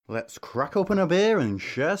Let's crack open a beer and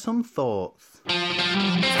share some thoughts.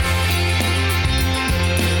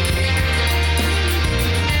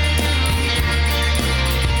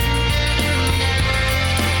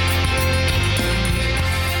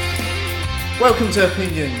 Welcome to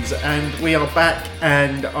Opinions, and we are back,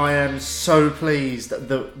 and I am so pleased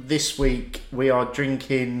that this week we are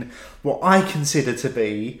drinking what I consider to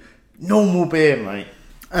be normal beer, mate.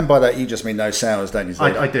 And by that you just mean no sours, don't you,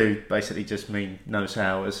 Steve? I do basically just mean no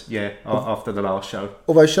sours, after the last show.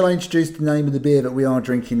 Although, shall I introduce the name of the beer that we are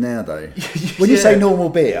drinking now, though? When you say normal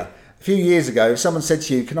beer, a few years ago, if someone said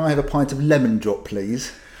to you, can I have a pint of lemon drop,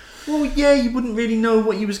 please? Well, yeah, you wouldn't really know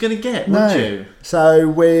what you was going to get, would you? So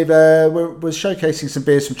we're showcasing some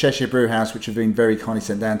beers from Cheshire Brewhouse, which have been very kindly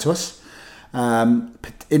sent down to us.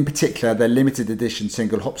 In particular, their limited edition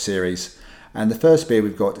single hop series. And the first beer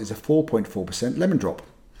we've got is a 4.4% lemon drop.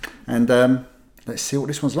 And let's see what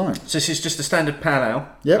this one's like. So this is just a standard pale ale.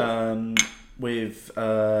 Yep. With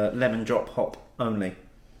lemon drop hop only.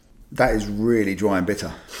 That is really dry and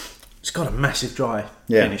bitter. It's got a massive dry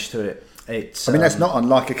finish to it. That's not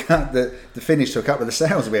unlike the finish to a couple of the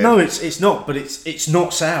sours we had. No, it's not, but it's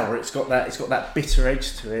not sour. It's got that bitter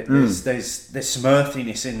edge to it. There's some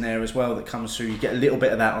earthiness in there as well that comes through. You get a little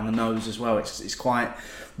bit of that on the nose as well. It's quite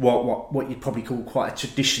what you'd probably call quite a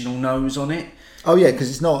traditional nose on it. Oh yeah,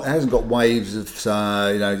 because it hasn't got waves of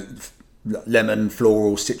lemon,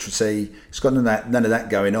 floral, citrusy. It's got none of that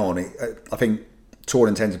going on. I think, to all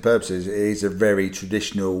intents and purposes, it is a very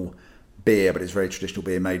traditional beer, but it's very traditional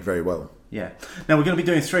beer made very well. Yeah. Now we're going to be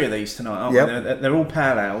doing 3 of these tonight, aren't we? They're all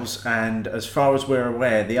pale ales, and as far as we're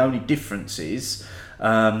aware, the only difference is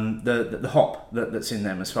the hop that's in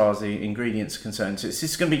them as far as the ingredients are concerned. So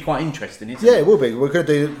it's going to be quite interesting, isn't it? Yeah, it will be. We're going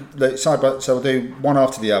to do side by side, so we'll do one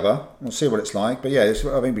after the other. We'll see what it's like. But yeah, I think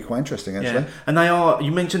it'll be quite interesting, actually. Yeah. And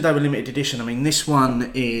you mentioned they were limited edition. I mean, this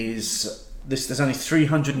one is... There's only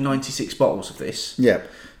 396 bottles of this. Yeah.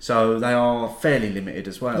 So they are fairly limited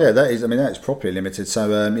as well. Yeah, that is properly limited.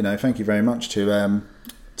 So thank you very much to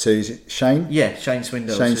Shane. Yeah, Shane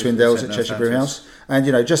Swindells. Shane Swindells at Cheshire Brewhouse. And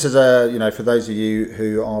just as for those of you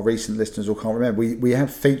who are recent listeners or can't remember, we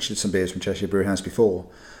have featured some beers from Cheshire Brewhouse before,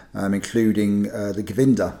 including the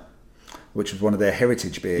Govinda, which was one of their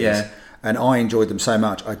heritage beers. Yeah. And I enjoyed them so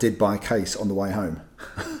much, I did buy a case on the way home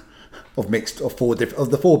of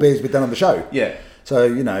the 4 beers we've done on the show. Yeah.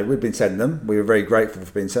 So, we've been sending them. We were very grateful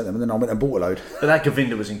for being sent them. And then I went and bought a load. But that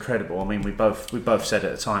Govinda was incredible. I mean, we both said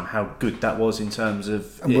at the time how good that was in terms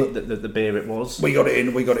of the beer it was. We got it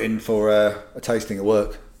in for a tasting at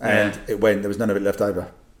work. And it went. There was none of it left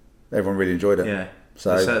over. Everyone really enjoyed it. Yeah.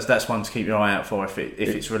 So that's one to keep your eye out for if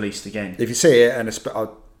it's released again. If you see it, and I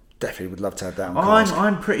definitely would love to have that on cask.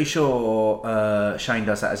 I'm pretty sure Shane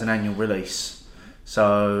does that as an annual release.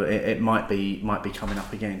 So it might be coming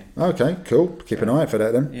up again. Okay, cool. Keep an eye out for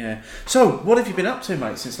that then. Yeah. So what have you been up to,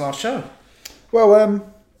 mate, since last show? Well,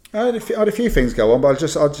 I had a few things go on, but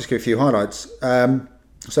I'll just give a few highlights.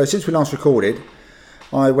 So since we last recorded,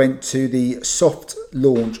 I went to the soft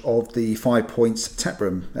launch of the 5 Points tap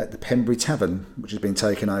room at the Pembury Tavern, which has been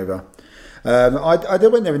taken over. I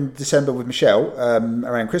went there in December with Michelle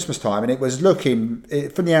around Christmas time, and it was looking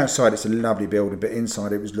from the outside. It's a lovely building, but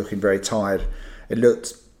inside it was looking very tired. It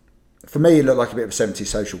looked like a bit of a 70s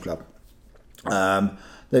social club.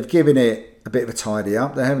 They've given it a bit of a tidy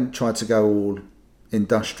up. They haven't tried to go all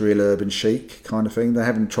industrial, urban chic kind of thing. They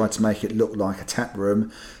haven't tried to make it look like a tap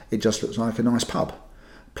room. It just looks like a nice pub.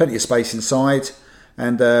 Plenty of space inside,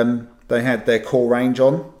 and they had their core range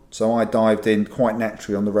on. So I dived in quite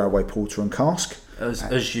naturally on the Railway Porter and cask.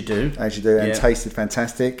 As you do. And tasted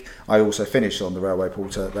fantastic. I also finished on the Railway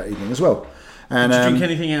Porter that evening as well. And, did you drink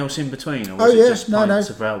anything else in between, or was it just pints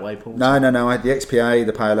of Railway Porter? No. I had the XPA,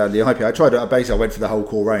 the Pale Ale, the IPA. I went for the whole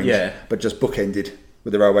core range, but just bookended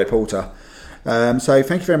with the Railway Porter. So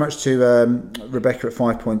thank you very much to Rebecca at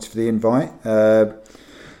 5 Points for the invite.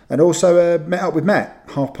 And also met up with Matt,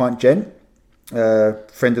 Half Pint Gent,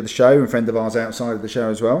 friend of the show and friend of ours outside of the show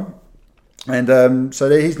as well. And so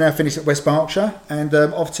he's now finished at West Berkshire and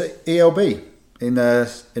off to ELB in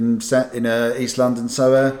East London.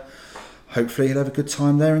 So hopefully he'll have a good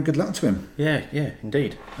time there and good luck to him. Yeah,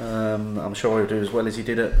 indeed. I'm sure he'll do as well as he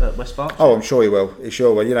did at West Berkshire. Oh, I'm sure he will.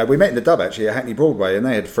 We met in the Dub actually at Hackney Broadway, and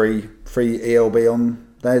they had free ELB on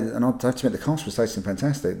there. And I have to admit, the cask was tasting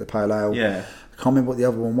fantastic. The Pale Ale. Yeah. I can't remember what the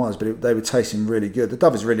other one was, but they were tasting really good. The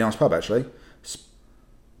Dove is a really nice pub actually. It's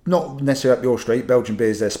not necessarily up your street. Belgian beer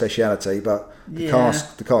is their speciality, but the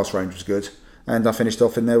cask range was good. And I finished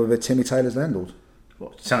off in there with a Timmy Taylor's Landlord.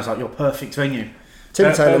 Well, sounds like your perfect venue.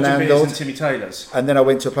 Timmy Taylor Landlord. And Timmy Taylor's. And then I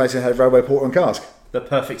went to a place that had Railway Porter and cask. The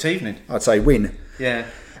perfect evening. I'd say win. Yeah.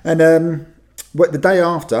 And the day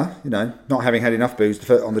after, not having had enough booze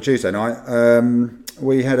on the Tuesday night,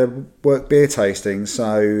 we had a work beer tasting.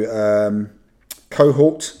 So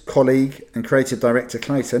cohort, colleague and creative director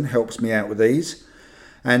Clayton helps me out with these.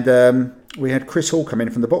 And we had Chris Hall come in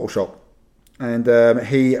from the bottle shop. And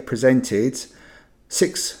he presented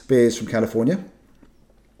 6 beers from California.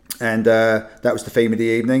 And that was the theme of the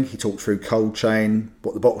evening. He talked through Cold Chain,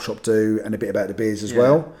 what the bottle shop do, and a bit about the beers as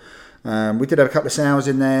well. We did have a couple of sours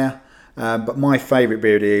in there. But my favourite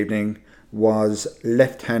beer of the evening was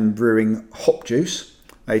Left Hand Brewing Hop Juice,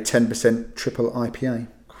 a 10% triple IPA.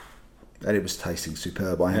 And it was tasting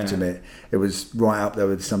superb, I have to admit. It was right up there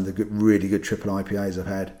with some of the really good triple IPAs I've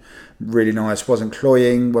had. Really nice, wasn't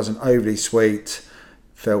cloying, wasn't overly sweet,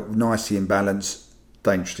 felt nicely in balance,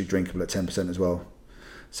 dangerously drinkable at 10% as well.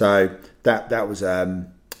 So that was a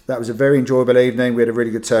very enjoyable evening. We had a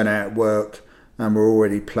really good turnout at work, and we're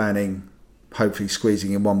already planning, hopefully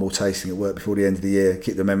squeezing in one more tasting at work before the end of the year,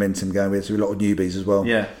 keep the momentum going. We had a lot of newbies as well.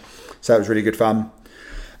 Yeah. So it was really good fun.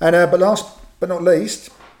 And but last but not least,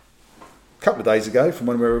 a couple of days ago from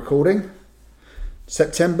when we were recording,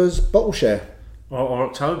 September's bottle share. Or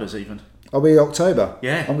October's even. Are we October?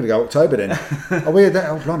 Yeah. I'm going to go October then. Are we?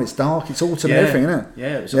 Oh, blimey, it's dark. It's autumn and everything, isn't it?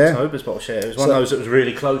 Yeah, it was October's bottle share. It was one of those that was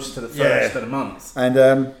really close to the first of the month. And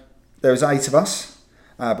there was 8 of us,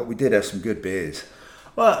 but we did have some good beers.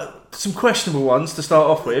 Well, some questionable ones to start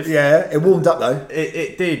off with. Yeah, it warmed up though.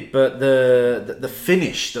 It did, but the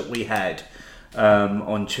finish that we had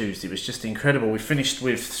on Tuesday was just incredible. We finished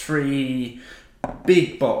with 3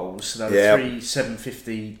 big bottles, so there were 3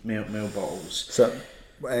 750ml bottles. So,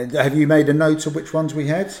 have you made a note of which ones we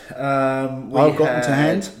had? I've got them to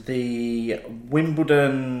hand. The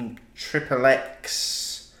Wimbledon Triple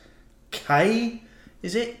X K,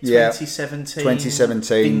 is it?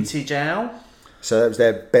 2017 vintage ale. So that was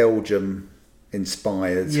their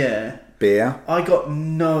Belgium-inspired beer. I got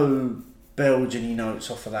no Belgian-y notes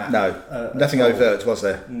off of that. No, nothing overt, was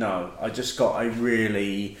there? No, I just got a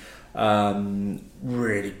really,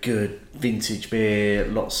 really good vintage beer.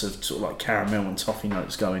 Lots of sort of like caramel and toffee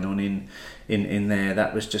notes going on in there.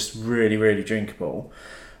 That was just really, really drinkable.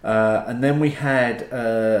 And then we had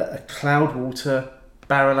a Cloudwater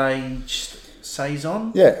barrel-aged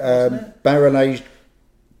Saison. Yeah, barrel-aged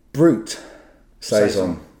Brut.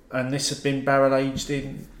 Saison. And this had been barrel aged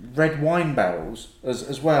in red wine barrels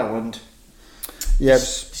as well. And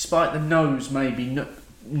despite the nose maybe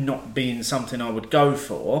not being something I would go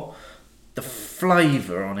for, the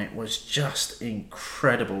flavour on it was just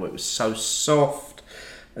incredible. It was so soft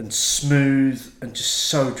and smooth and just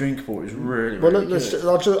so drinkable. It was really, really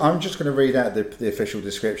good. I'm just going to read out the official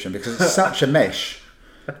description because it's such a mesh.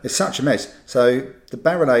 It's such a mess. So the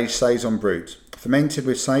barrel aged Saison Brut, fermented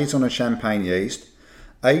with Saison and Champagne yeast,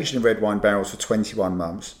 aged in red wine barrels for 21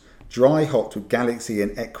 months, dry hopped with Galaxy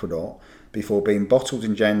in Ecuador before being bottled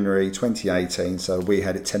in January 2018, so we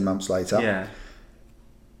had it 10 months later. Yeah.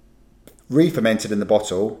 Re-fermented in the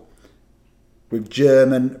bottle with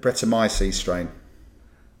German Brettanomyces strain.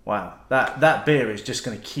 Wow, that beer is just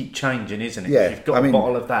going to keep changing, isn't it? Yeah, if you've got a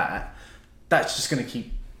bottle of that, that's just going to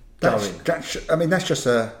keep going. That's just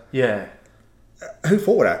a... Yeah. Who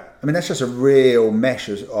thought of that? I mean, that's just a real mesh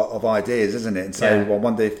of ideas, isn't it? And so, well, I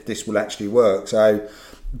wonder if this will actually work. So,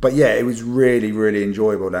 but yeah, it was really, really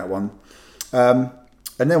enjoyable, that one. And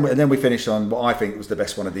then we finished on what I think was the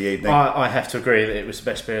best one of the evening. I have to agree that it was the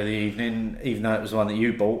best beer of the evening, even though it was the one that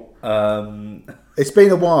you bought. It's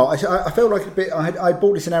been a while. I felt like a bit. I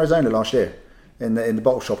bought this in Arizona last year in the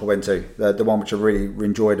bottle shop I went to, the one which I really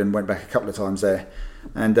enjoyed and went back a couple of times there.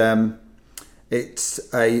 And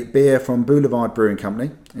it's a beer from Boulevard Brewing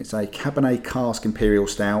Company. It's a Cabernet Cask Imperial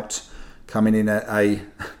Stout, coming in at a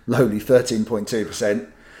lowly 13.2%.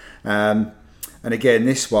 And again,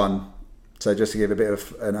 this one. So just to give a bit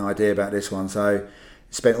of an idea about this one, so it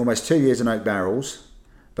spent almost 2 years in oak barrels,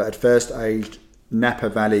 but at first aged Napa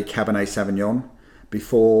Valley Cabernet Sauvignon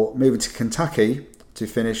before moving to Kentucky to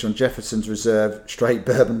finish on Jefferson's Reserve straight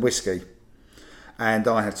bourbon whiskey. And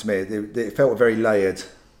I have to admit, it felt a very layered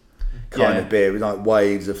kind of beer with like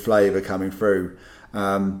waves of flavour coming through.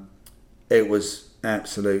 It was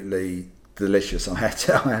absolutely delicious. I have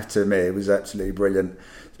to admit, it was absolutely brilliant.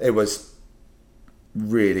 It was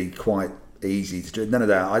really quite easy to drink. None of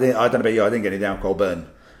that. I don't know about you. I didn't get any of the alcohol burn.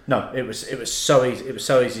 No, it was so easy. It was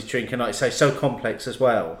so easy to drink, and like I say, so complex as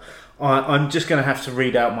well. I'm just going to have to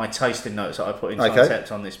read out my tasting notes that I put into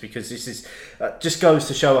Untapped on this, because this is just goes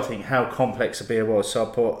to show, I think, how complex a beer was. So I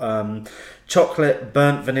put chocolate,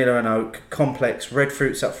 burnt vanilla and oak, complex, red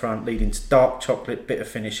fruits up front, leading to dark chocolate, bitter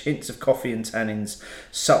finish, hints of coffee and tannins,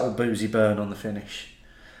 subtle boozy burn on the finish.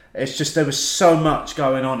 It's just there was so much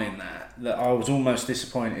going on in that I was almost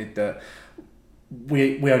disappointed that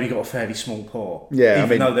we only got a fairly small pour. Yeah,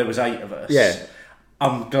 even though there was 8 of us. Yeah.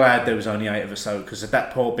 I'm glad there was only 8 of us though, because if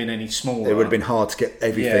that pour had been any smaller, it would have been hard to get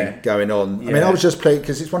everything Yeah. going on. I mean, Yeah. I was just playing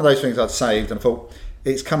because it's one of those things I'd saved, and I thought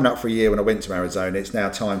it's coming up for a year when I went to Arizona. It's now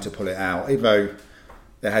time to pull it out, even though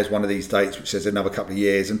it has one of these dates which says another couple of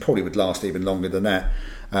years and probably would last even longer than that.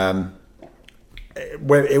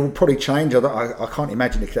 Where it will probably change. I can't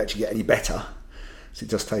imagine it could actually get any better. So it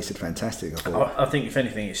just tasted fantastic. I thought I think if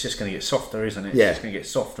anything, it's just going to get softer, isn't it? Yeah. It's just going to get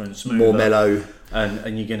softer and smoother, more mellow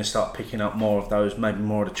and you're going to start picking up more of those, maybe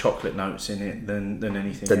more of the chocolate notes in it than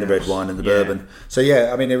anything than else. the red wine and the Yeah. bourbon. So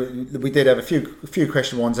yeah, I mean, we did have a few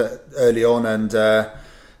question ones early on and a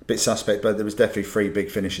bit suspect, but there was definitely 3 big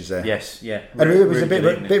finishes there. Yes, yeah. And it was Really a bit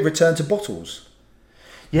good evening. bit return to bottles.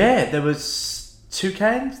 Yeah, there was 2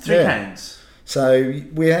 cans, 3 Yeah. cans. So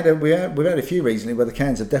we've had a few recently where the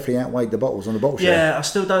cans have definitely outweighed the bottles on the bottle share. Yeah, I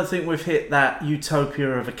still don't think we've hit that utopia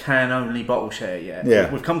of a can-only bottle share yet. Yeah.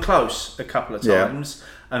 We've come close a couple of Yeah. times,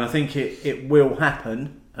 and I think it will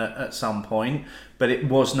happen at some point, but it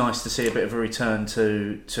was nice to see a bit of a return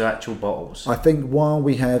to actual bottles. I think while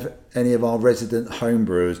we have any of our resident home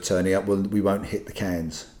brewers turning up, we won't hit the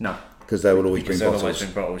cans No. because they will always bring Because they'll bottles. always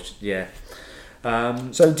bring bottles, yeah.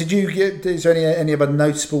 So did you get? Is there any other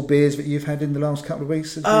noticeable beers that you've had in the last couple of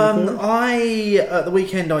weeks? That you recall? At the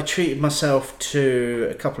weekend I treated myself to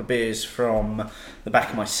a couple of beers from the back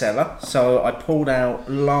of my cellar. So I pulled out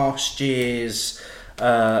last year's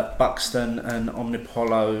Buxton and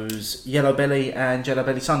Omnipolo's Yellow Belly and Jello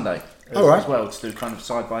Belly Sunday All right. as well, to do kind of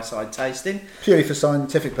side by side tasting. Purely for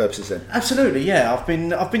scientific purposes, then. Absolutely, yeah. I've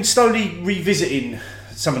been slowly revisiting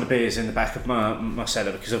some of the beers in the back of my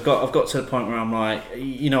cellar, because I've got to the point where I'm like,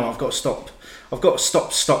 I've got to stop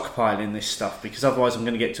stockpiling this stuff, because otherwise I'm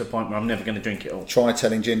going to get to a point where I'm never going to drink it all. Try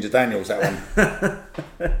telling Ginger Daniels that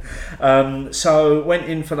one. So went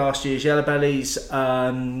in for last year's Yellow Bellies,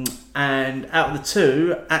 and out of the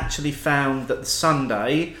 2, actually found that the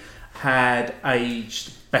Sunday had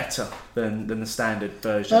aged better than the standard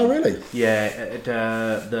version. Oh, really? Yeah,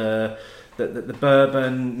 the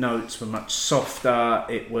bourbon notes were much softer.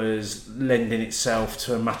 It was lending itself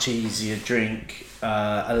to a much easier drink,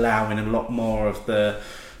 allowing a lot more of the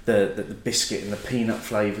biscuit and the peanut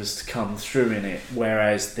flavours to come through in it.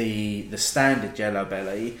 Whereas the standard Yellow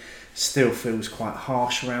Belly still feels quite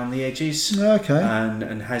harsh around the edges. Okay.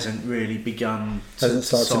 And hasn't really begun to Hasn't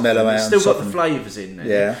started to soften. mellow out It's and still got the soften. flavours in there.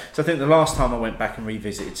 Yeah. So I think the last time I went back and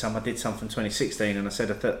revisited some, I did some from 2016, and I said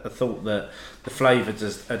I thought that the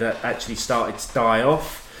flavours had actually started to die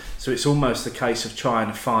off. So it's almost a case of trying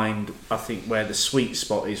to find, I think, where the sweet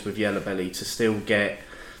spot is with Yellow Belly, to still get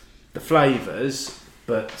the flavours,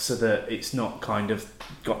 but so that it's not kind of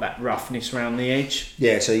got that roughness around the edge.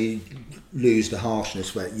 Yeah, so you lose the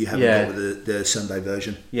harshness where you haven't Yeah. got with the Sunday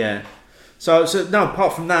version. Yeah. So no.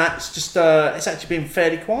 Apart from that, it's just it's actually been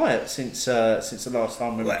fairly quiet since the last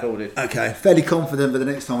time we recorded. Okay, fairly confident that the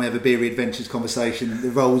next time we have a Beery Adventures conversation, the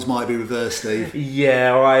roles might be reversed, Steve.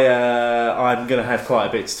 Yeah, I'm going to have quite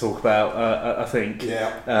a bit to talk about. I think.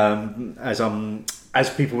 Yeah. As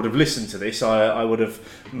people would have listened to this, I would have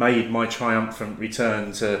made my triumphant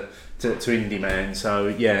return to Indie Man. So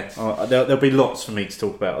yeah, there'll be lots for me to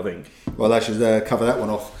talk about, I think. Well, that should cover that one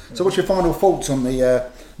off. So what's your final thoughts on the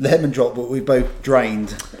lemon drop that we both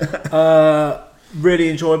drained? Really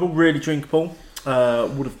enjoyable, really drinkable.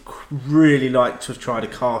 Would have really liked to have tried a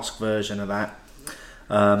cask version of that.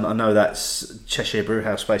 I know that's Cheshire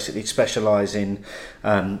Brewhouse basically specialise in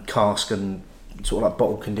cask and sort of like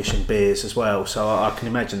bottle conditioned beers as well. So I can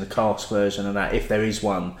imagine the cask version of that, if there is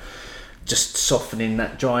one, just softening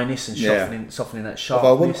that dryness and softening that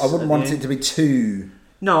sharpness. I wouldn't want it to be too.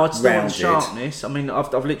 No, I'd still want rounded. sharpness. I mean,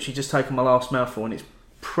 I've literally just taken my last mouthful and it's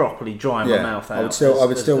properly drying my mouth out. I would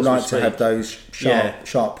still as like we to have speak. those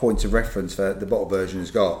sharp points of reference that the bottle version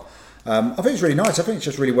has got. I think it's really nice. I think it's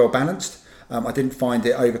just really well balanced. I didn't find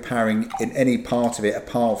it overpowering in any part of it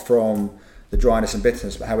apart from the dryness and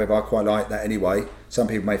bitterness. But however, I quite like that anyway. Some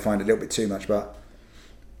people may find it a little bit too much, but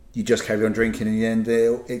you just carry on drinking and in the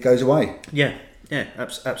end it goes away. Yeah,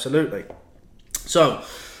 absolutely. So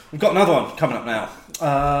we've got another one coming up now.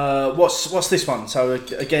 What's this one? So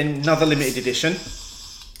again, another limited edition.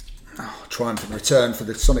 Triumphant return for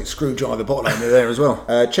the Sonic Screwdriver bottle opener there as well.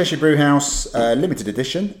 Cheshire Brewhouse limited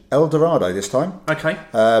edition, El Dorado this time. Okay.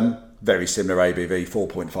 Very similar ABV,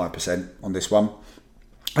 4.5% on this one.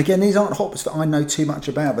 Again, these aren't hops that I know too much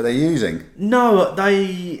about, but they're using. No,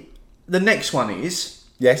 the next one is.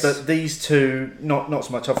 Yes. But these two, not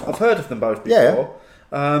so much. I've heard of them both before.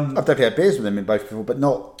 Yeah. I've definitely had beers with them in both before, but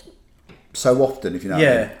not so often, if you know what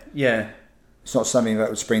I mean. Yeah. It's not something that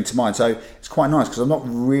would spring to mind. So it's quite nice because I'm not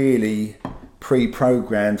really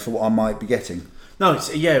pre-programmed for what I might be getting. No,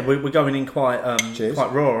 we're going in quite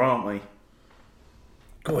raw, aren't we?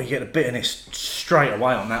 God, you get the bitterness straight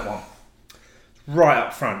away on that one. Right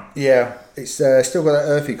up front. Yeah, it's still got that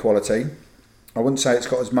earthy quality. I wouldn't say it's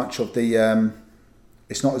got as much of the...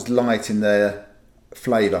 it's not as light in the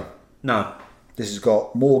flavour. No. This has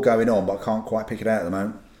got more going on, but I can't quite pick it out at the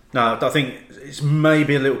moment. No, I think it's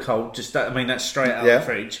maybe a little cold. That's straight out of the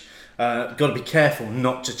fridge. Got to be careful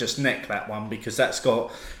not to just neck that one because that's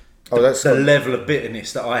got the level of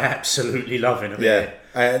bitterness that I absolutely love in a beer.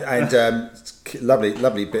 And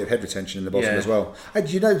lovely bit of head retention in the bottom as well. And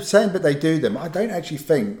saying that they do them, I don't actually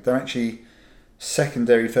think they're actually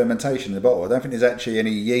secondary fermentation in the bottle. I don't think there's actually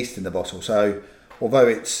any yeast in the bottle. So although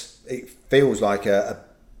it feels like a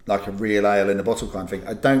real ale in a bottle kind of thing,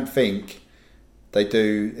 I don't think they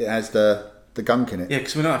do. It has the gunk in it. Yeah,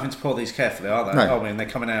 because we're not having to pour these carefully, are they? No. Oh, and they're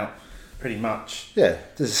coming out pretty much. Yeah,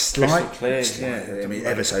 there's a slight, clear,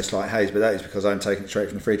 ever so slight haze, but that is because I'm taking it straight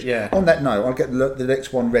from the fridge. Yeah. On that note, I'll get the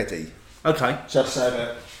next one ready. Okay. Just so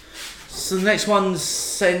that. So the next one's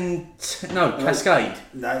Cascade.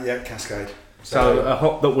 No, yeah, Cascade. So a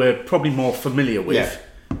hop that we're probably more familiar with.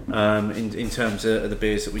 In terms of the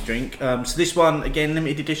beers that we drink. So this one, again,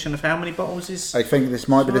 limited edition of how many bottles is? I think this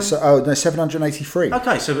might be 783.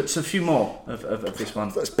 Okay, so it's a few more of this one.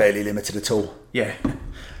 That's barely limited at all. Yeah.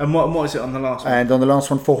 And what is it on the last one? And on the last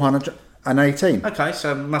one, 418. Okay,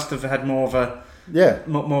 so must have had more of a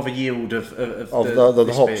more of a yield of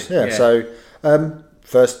the hops. Beer. Yeah. So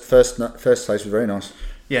first taste was very nice.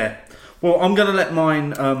 Yeah. Well, I'm going to let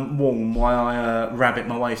mine warm while I rabbit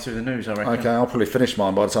my way through the news, I reckon. Okay, I'll probably finish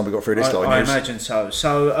mine by the time we got through this line. I imagine so.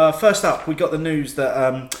 So, first up, we got the news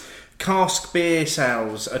that cask beer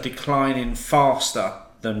sales are declining faster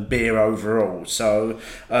than beer overall. So,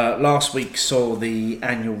 last week saw the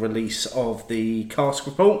annual release of the cask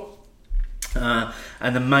report.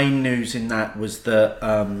 And the main news in that was that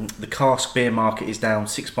the cask beer market is down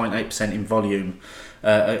 6.8% in volume,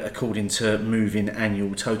 according to Moving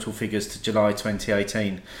annual total figures to July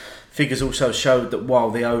 2018. Figures also showed that while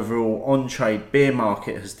the overall on-trade beer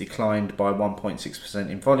market has declined by 1.6%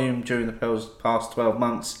 in volume during the past 12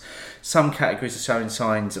 months, some categories are showing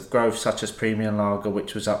signs of growth, such as premium lager,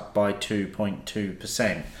 which was up by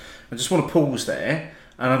 2.2%. I just want to pause there,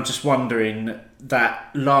 and I'm just wondering, that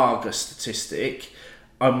lager statistic,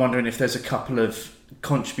 I'm wondering if there's a couple of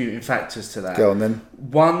contributing factors to that. Go on then.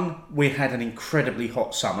 One, we had an incredibly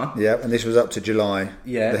hot summer. Yeah, and this was up to July.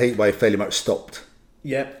 Yeah. The heat wave fairly much stopped.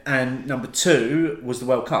 Yep, and number two was the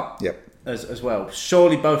World Cup. Yep. As well.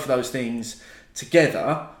 Surely both of those things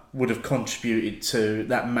together would have contributed to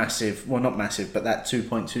that massive, well, not massive, but that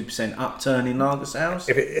 2.2% upturn in lager sales.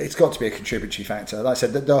 It's got to be a contributory factor. Like I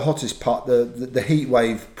said, the hottest part, the heat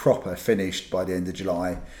wave proper finished by the end of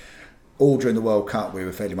July. All during the World Cup, we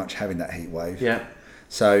were fairly much having that heat wave. Yeah.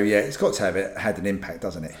 So, yeah, it's got to have had an impact,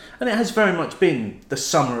 doesn't it? And it has very much been the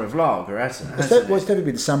summer of lager, hasn't it? It's definitely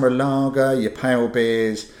been the summer of lager, your pale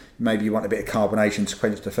beers, maybe you want a bit of carbonation to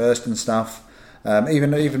quench the thirst and stuff.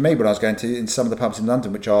 Even me, when I was going to in some of the pubs in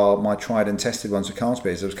London, which are my tried and tested ones with cask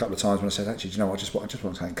beers, there was a couple of times when I said, actually, do you know what, I just want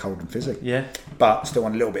something cold and fizzy. Yeah. But still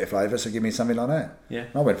want a little bit of flavour, so give me something like that. Yeah.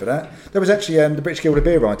 I went for that. There was actually, the British Guild of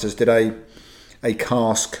Beer Writers did a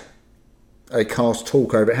cask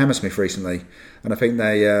talk over at Hammersmith recently, and I think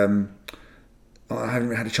they I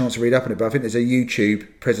haven't had a chance to read up on it, but I think there's a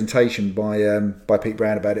YouTube presentation by Pete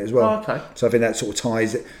Brown about it as well. Oh, okay. So I think that sort of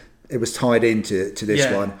ties it was tied into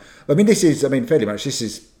this one. I mean, this is fairly much this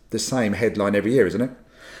is the same headline every year, isn't it?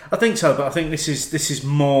 I think so, but I think this is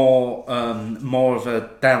more of a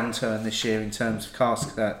downturn this year in terms of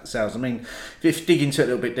cask sales. I mean, if you dig into it a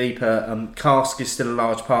little bit deeper, cask is still a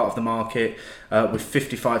large part of the market, with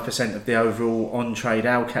 55% of the overall on-trade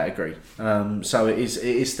ale category. So it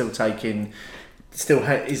is still taking,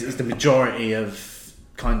 is the majority of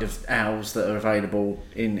kind of ales that are available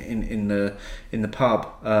in the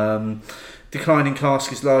pub. Declining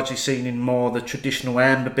cask is largely seen in more the traditional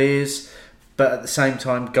amber beers. But at the same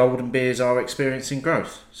time, golden beers are experiencing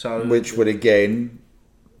growth. So, which would again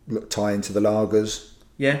tie into the lagers.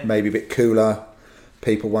 Yeah. Maybe a bit cooler.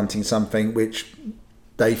 People wanting something which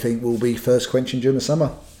they think will be first quenching during the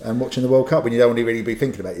summer and watching the World Cup when you don't really be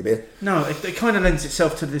thinking about your beer. No, it kind of lends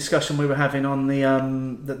itself to the discussion we were having on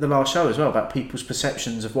the last show as well about people's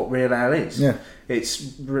perceptions of what real ale is. Yeah.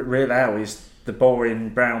 It's real ale is the boring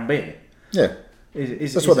brown beer. Yeah.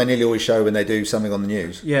 That's what they nearly always show when they do something on the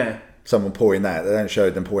news. Yeah. Someone pouring that. They don't show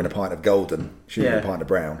them pouring a pint of golden, shooting a pint of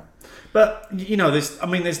brown. But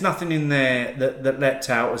there's nothing in there that leapt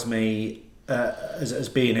out as me as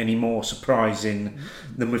being any more surprising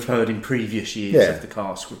than we've heard in previous years of the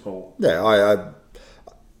cask report. Yeah,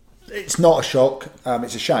 it's not a shock.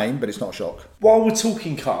 It's a shame, but it's not a shock. While we're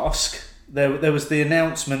talking cask, there was the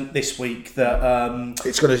announcement this week that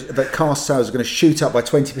that cask sales are going to shoot up by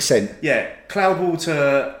 20%. Yeah,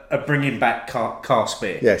 Cloudwater are bringing back cask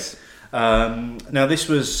beer. Yes. Now this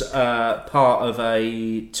was part of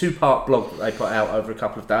a 2-part blog that they put out over a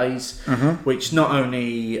couple of days, which not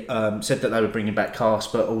only said that they were bringing back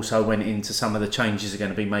cask, but also went into some of the changes they're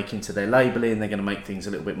going to be making to their labelling. They're going to make things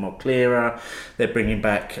a little bit more clearer. They're bringing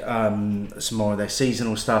back some more of their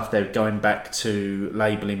seasonal stuff. They're going back to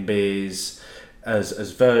labelling beers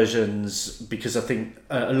as versions, because I think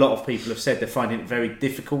a lot of people have said they're finding it very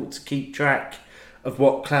difficult to keep track of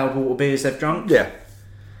what Cloudwater beers they've drunk. Yeah.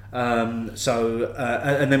 And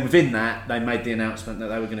then within that, they made the announcement that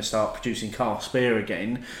they were going to start producing cask beer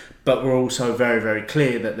again, but were also very, very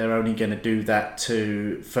clear that they're only going to do that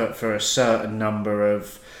for a certain number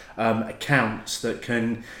of accounts that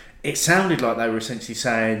can. It sounded like they were essentially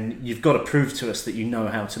saying, you've got to prove to us that you know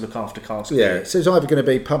how to look after cask beer. Yeah, so it's either going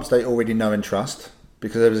to be pubs they already know and trust,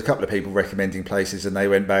 because there was a couple of people recommending places and they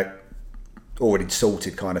went back already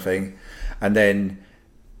sorted kind of thing, and then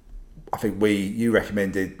I think you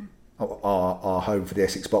recommended our home for the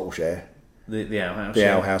Essex bottle share, the Ale House,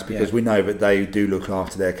 Ale House, because we know that they do look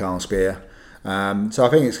after their cask beer. So I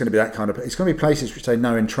think it's going to be that kind of. It's going to be places which they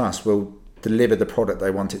know and trust will deliver the product they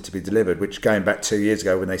want it to be delivered. Which, going back 2 years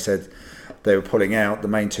ago when they said they were pulling out, the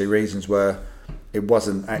main 2 reasons were it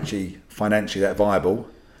wasn't actually financially that viable.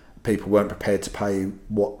 People weren't prepared to pay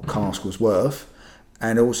what cask was worth,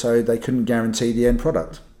 and also they couldn't guarantee the end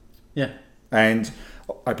product. Yeah, and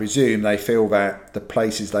I presume they feel that the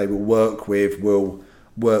places they will work with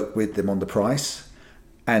them on the price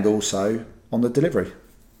and also on the delivery.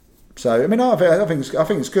 So I mean, I think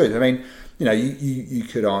it's good. I mean, you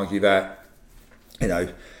could argue that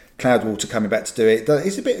Cloudwater coming back to do it.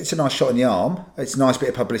 It's a nice shot in the arm. It's a nice bit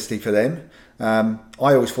of publicity for them. I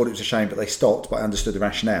always thought it was a shame that they stopped, but I understood the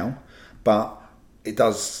rationale. But it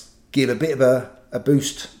does give a bit of a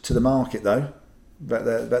boost to the market, though,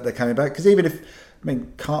 that they're coming back. Because even if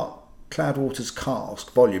Cloudwater's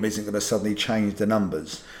cask volume isn't going to suddenly change the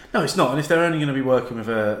numbers. No, it's not. And if they're only going to be working with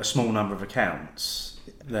a small number of accounts,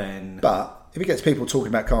 then. But if it gets people talking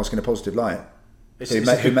about cask in a positive light,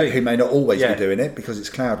 who may not always be doing it because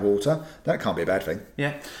it's Cloudwater, that can't be a bad thing.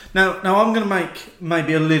 Yeah. Now I'm going to make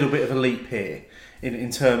maybe a little bit of a leap here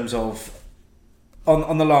in terms of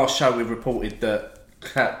on the last show we reported that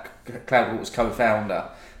Cloudwater's co-founder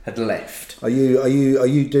had left. Are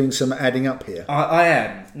you doing some adding up here? I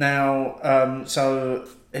am now. So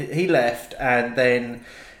he left, and then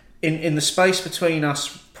in the space between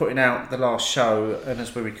us putting out the last show and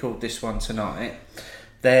as we record this one tonight,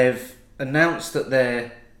 they've announced that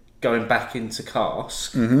they're going back into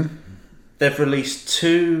cask. Mm-hmm. They've released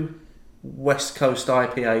 2 West Coast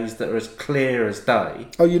IPAs that are as clear as day.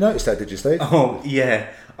 Oh, you noticed that, did you, Steve? Oh,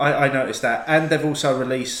 yeah. I noticed that. And they've also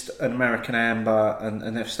released an American Amber,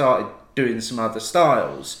 and they've started doing some other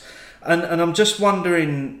styles. And I'm just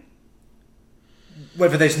wondering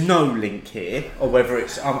whether there's no link here, or whether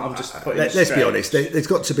it's... I'm just putting it Let's be honest. There's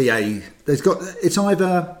got to be there's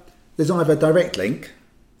either a direct link,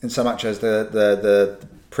 in so much as the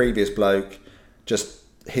previous bloke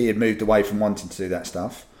he had moved away from wanting to do that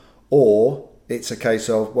stuff, or it's a case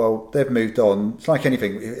of, well, they've moved on. It's like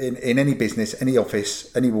anything in any business, any office,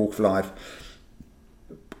 any walk of life.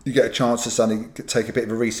 You get a chance to suddenly take a bit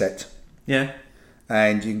of a reset. Yeah.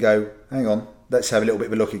 And you can go, hang on, let's have a little bit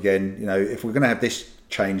of a look again. If we're going to have this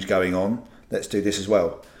change going on, let's do this as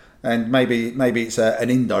well. And maybe it's an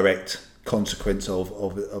indirect consequence of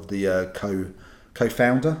the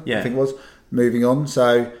co-founder, yeah. I think it was, moving on.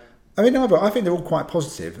 So, I mean, I think they're all quite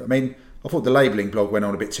positive. I mean, I thought the labelling blog went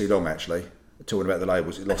on a bit too long, actually. Talking about the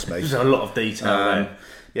labels, it lost me. There's a lot of detail there.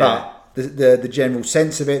 Yeah. But the general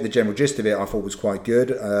sense of it, the general gist of it, I thought was quite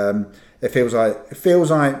good. It feels like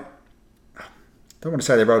I don't want to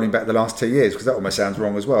say they're rolling back the last 2 years, because that almost sounds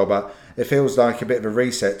wrong as well. But it feels like a bit of a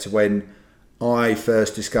reset to when I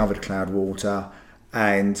first discovered Cloudwater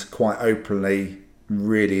and quite openly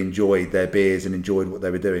really enjoyed their beers and enjoyed what they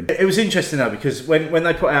were doing. It was interesting though, because when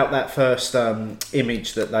they put out that first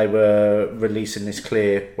image that they were releasing this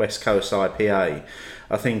clear West Coast IPA,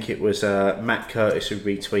 I think it was Matt Curtis who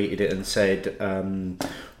retweeted it and said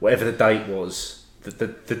whatever the date was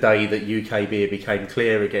the day that UK beer became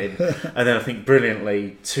clear again. And then I think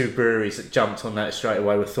brilliantly, two breweries that jumped on that straight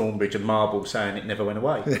away were Thornbridge and Marble, saying it never went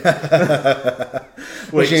away.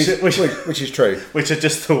 which is true. Which I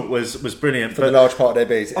just thought was brilliant. For the large part of their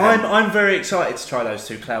beers. I'm very excited to try those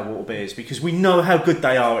two Cloudwater beers because we know how good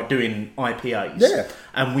they are at doing IPAs. Yeah.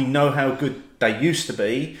 And we know how good they used to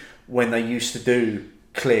be when they used to do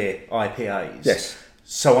clear IPAs. Yes.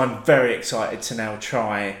 So I'm very excited to now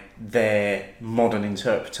try their modern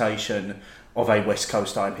interpretation of a West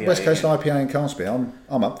Coast IPA. West Coast IPA in Caspi.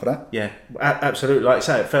 I'm up for that. Yeah, absolutely. Like I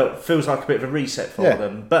say, it feels like a bit of a reset for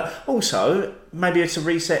them. But also, maybe it's a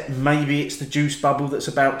reset. Maybe it's the juice bubble that's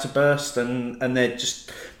about to burst, and they're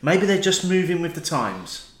just moving with the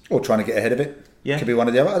times, Or trying to get ahead of it. Yeah, could be one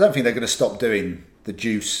of the other. I don't think they're going to stop doing the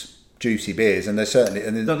juicy beers, and they're certainly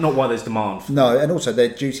not why there's demand. No, and also their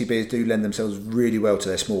juicy beers do lend themselves really well to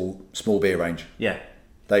their small beer range. Yeah.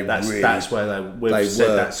 That's where we've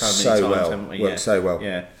said that so many times, haven't we? Work so well.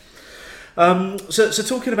 Yeah. So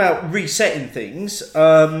talking about resetting things,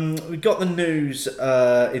 we got the news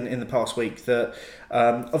in the past week that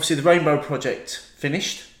obviously the Rainbow Project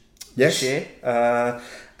finished this year,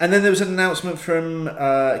 and then there was an announcement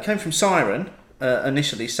it came from Siren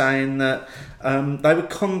initially saying that they were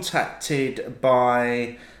contacted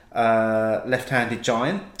by Left-Handed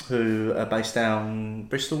Giant, who are based down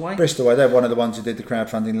Bristol way. They're one of the ones who did the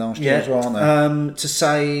crowdfunding last year as well, aren't they? To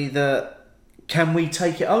say that, can we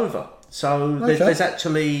take it over? So there's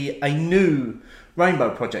actually a new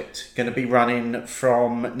Rainbow Project going to be running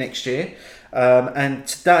from next year. And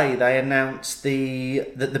today they announced the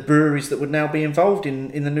breweries that would now be involved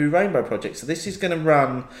in the new Rainbow Project. So this is going to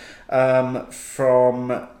run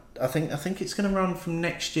from... I think it's going to run from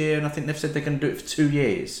next year, and I think they've said they're going to do it for 2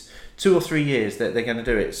 years. 2 or 3 years that they're going to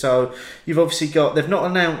do it. So you've obviously they've not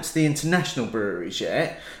announced the international breweries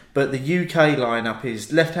yet, but the UK lineup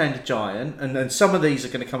is Left-Handed Giant, and some of these are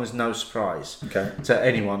going to come as no surprise to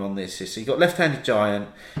anyone on this. So you've got Left-Handed Giant,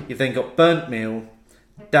 you've then got Burnt Mill,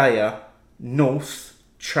 Daya, North,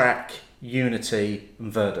 Track, Unity,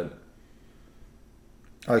 and Verdant.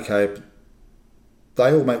 Okay,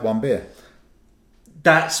 they all make one beer.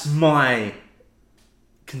 That's my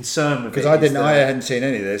concern with it. Because I hadn't seen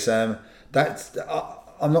any of this. I'm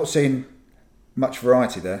not seeing much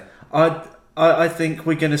variety there. I think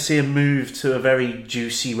we're going to see a move to a very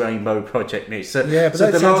juicy Rainbow Project next. So, but so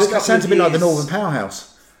that sounds a bit like the Northern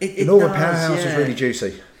Powerhouse. The Northern Powerhouse is really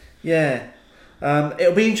juicy. Yeah.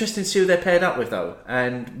 It'll be interesting to see who they're paired up with, though,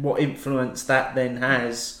 and what influence that then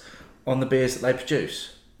has on the beers that they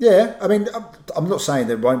produce. Yeah, I mean, I'm not saying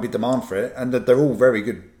there won't be demand for it, and that they're all very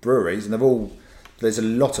good breweries, and there's a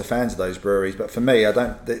lot of fans of those breweries. But for me,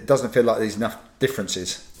 it doesn't feel like there's enough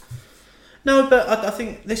differences. No, but I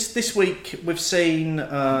think this week we've seen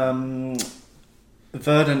Verdant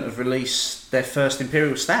have released their first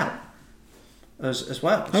Imperial Stout as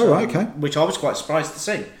well. Which I was quite surprised to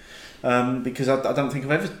see. Because I don't think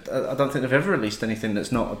they've ever released anything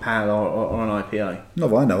that's not a pale or an IPA. Not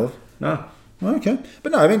that I know of. No. Okay,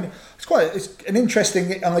 but no, I mean it's an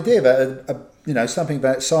interesting idea that something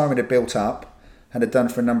that Siren had built up and had done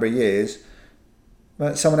for a number of years.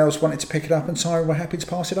 But someone else wanted to pick it up, and Siren were happy to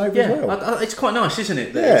pass it over as well. It's quite nice, isn't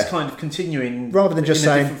it? That it's kind of continuing rather than just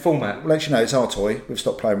saying a different format. Well, it's our toy. We've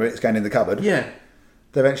stopped playing with it. It's going in the cupboard. Yeah,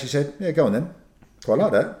 they've actually said, "Yeah, go on then." Quite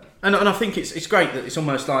like that. And I think it's great that it's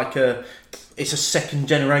almost like it's a second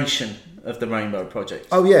generation of the Rainbow Project.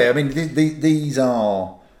 Oh yeah, I mean these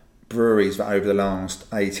are breweries that over the last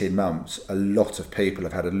 18 months, a lot of people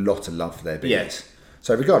have had a lot of love for their beers. Yes.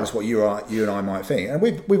 So regardless of what you and I might think, and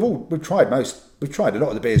we've tried a lot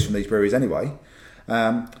of the beers from these breweries anyway.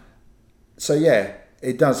 So yeah,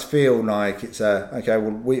 it does feel like it's okay.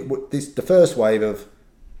 Well, the first wave of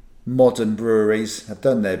modern breweries have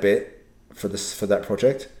done their bit for that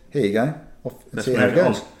project. Here you go. Let's see how it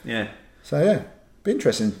goes. Yeah. So yeah, be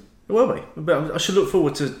interesting. It will be. But I should look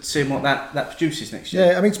forward to seeing what that produces next year.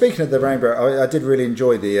 Yeah, I mean, speaking of the Rainbow, I did really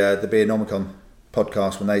enjoy the Beernomicon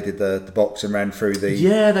podcast when they did the box and ran through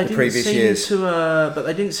the previous years. But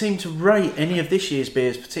they didn't seem to rate any of this year's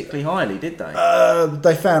beers particularly highly, did they?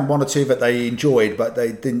 They found one or two that they enjoyed, but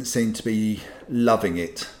they didn't seem to be loving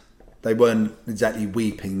it. They weren't exactly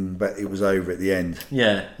weeping, but it was over at the end.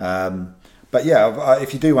 Yeah. But yeah,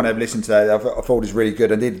 if you do want to listen to that, I thought it was really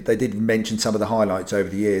good. And they did mention some of the highlights over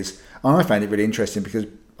the years. And I found it really interesting because,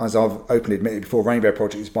 as I've openly admitted before, Rainbow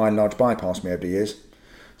Project has by and large bypassed me over the years.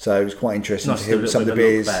 So it was quite interesting to hear some of the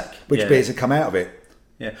beers, beers had come out of it.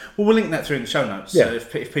 Yeah, well, we'll link that through in the show notes. Yeah. So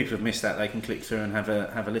if people have missed that, they can click through and have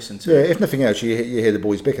a listen to it. Yeah, if nothing else, you hear the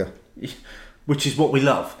boys bicker. Which is what we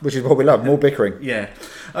love. Which is what we love, more bickering. Yeah.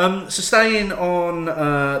 So staying on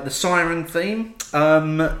the Siren theme,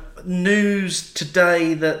 news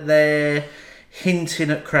today that they're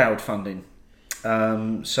hinting at crowdfunding.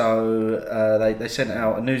 They sent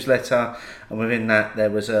out a newsletter, and within that there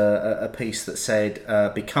was a piece that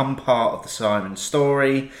said, become part of the Siren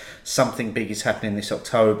story. Something big is happening this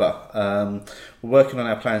October. We're working on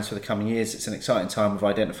our plans for the coming years. It's an exciting time. We've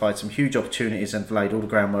identified some huge opportunities and laid all the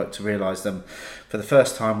groundwork to realise them. For the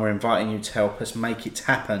first time, we're inviting you to help us make it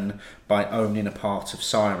happen by owning a part of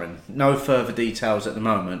Siren. No further details at the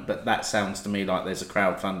moment, but that sounds to me like there's a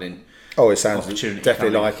crowdfunding Oh, it sounds opportunity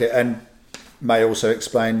definitely coming. like it, and may also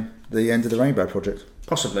explain the end of the Rainbow project.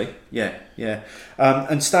 Possibly, yeah.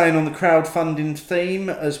 And staying on the crowdfunding theme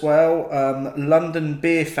as well, London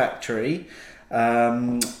Beer Factory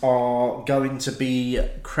are going to be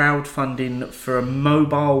crowdfunding for a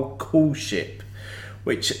mobile call ship,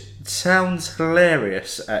 which sounds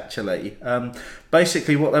hilarious, actually.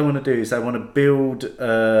 Basically, what they want to do is they want to build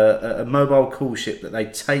a mobile call ship that they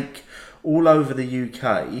take all over the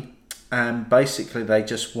UK, and basically they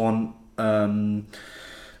just want the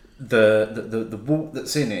water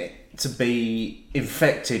that's in it to be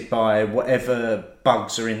infected by whatever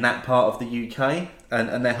bugs are in that part of the UK,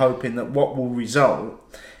 and they're hoping that what will result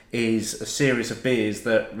is a series of beers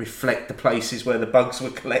that reflect the places where the bugs were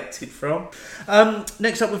collected from.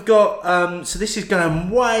 Next up we've got, so this is going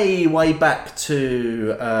way back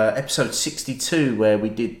to episode 62, where we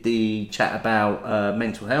did the chat about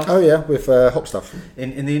mental health. Oh yeah, with Hop Stuff.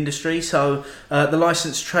 In the industry. So the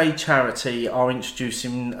licensed trade charity are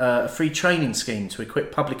introducing a free training scheme to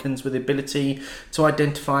equip publicans with the ability to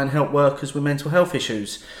identify and help workers with mental health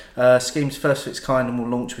issues. Scheme's first of its kind and will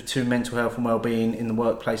launch with 2 mental health and wellbeing in the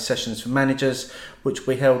workplace sessions for managers, which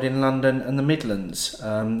will be held in London and the Midlands.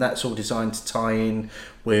 That's all designed to tie in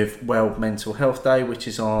with World Mental Health Day, which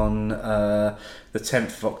is on the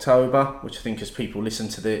 10th of October, which I think as people listen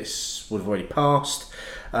to this would have already passed.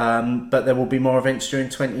 But there will be more events during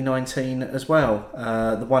 2019 as well.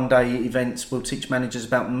 The one-day events will teach managers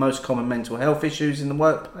about the most common mental health issues in the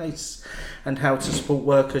workplace and how to support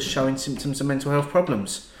workers showing symptoms of mental health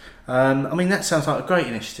problems. I mean, that sounds like a great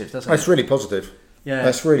initiative, doesn't it? That's really positive. Yeah.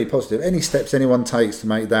 That's really positive. Any steps anyone takes to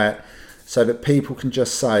make that so that people can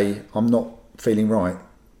just say, I'm not feeling right,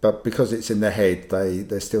 but because it's in their head,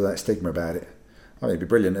 there's still that stigma about it. I think it'd be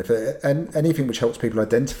brilliant. And anything which helps people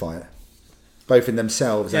identify it, both in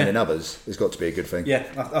themselves and in others, has got to be a good thing. Yeah,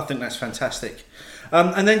 I think that's fantastic.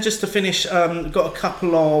 And then just to finish, got a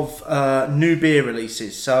couple of new beer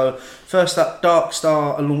releases. So first up, Dark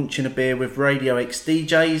Star are launching a beer with Radio X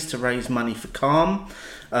DJs to raise money for Calm.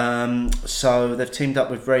 So they've teamed up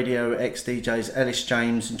with Radio X DJs Ellis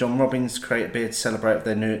James and John Robbins to create a beer to celebrate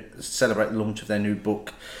the launch of their new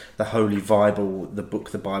book, The Holy Bible. The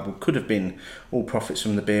book, The Bible Could Have Been. All profits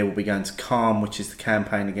from the beer will be going to Calm, which is the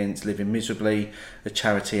campaign against living miserably, a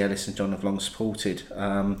charity Ellis and John have long supported.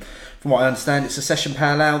 From what I understand, it's a session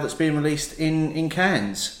pale ale that's being released in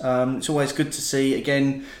cans. It's always good to see,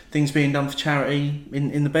 again, things being done for charity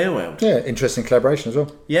in the beer world. Yeah, interesting collaboration as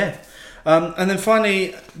well. Yeah. And then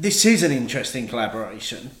finally, this is an interesting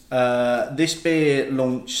collaboration. This beer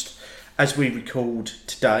launched as we record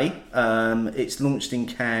today. It's launched in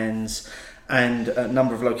cans and a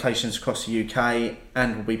number of locations across the UK,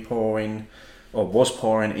 and will be pouring, or was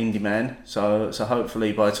pouring, Indie Man. So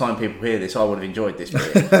hopefully by the time people hear this, I would have enjoyed this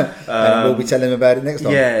beer. And we'll be telling them about it next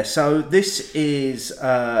time. Yeah, so this is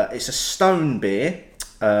it's a Stone beer,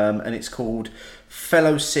 and it's called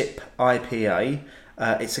Fellowship IPA.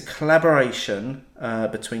 It's a collaboration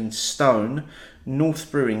between Stone,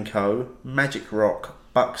 North Brewing Co., Magic Rock,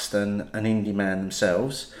 Buxton and Indie Man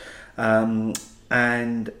themselves.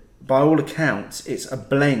 And by all accounts, it's a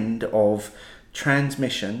blend of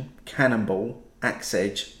Transmission, Cannonball, Axe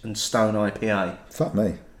Edge and Stone IPA. Fuck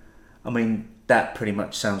me. I mean, that pretty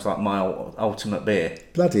much sounds like my ultimate beer.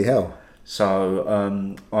 Bloody hell.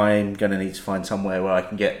 So I'm going to need to find somewhere where I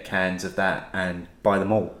can get cans of that and buy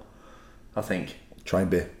them all, I think. Train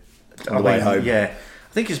beer. On the way home. Yeah.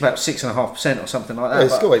 I think it's about 6.5% or something like that.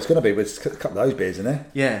 Yeah, it's going to be with a couple of those beers in there.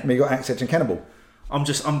 Yeah. I mean, you've got Axe Edge and Cannibal. I'm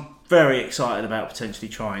very excited about potentially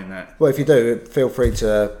trying that. Well, if you do, feel free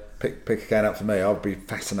to pick a can up for me. I'd be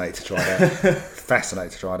fascinated to try that.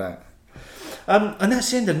 Fascinated to try that. And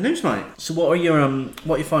that's the end of the news, mate. So what are your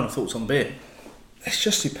final thoughts on beer? It's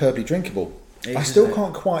just superbly drinkable. It I is, still isn't it?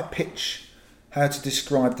 can't quite pitch how to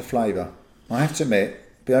describe the flavour. I have to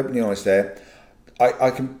admit, be openly honest there,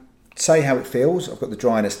 I can say how it feels. I've got the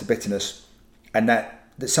dryness, the bitterness, and that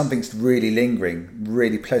something's really lingering,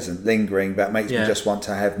 really pleasant, lingering, that makes me just want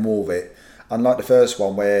to have more of it. Unlike the first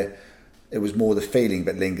one where it was more the feeling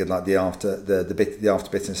that lingered, like the after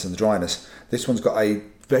bitterness and the dryness. This one's got a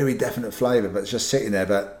very definite flavour, but it's just sitting there.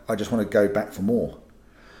 But I just want to go back for more.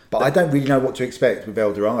 But I don't really know what to expect with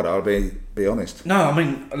El Dorado. I'll be honest. No, I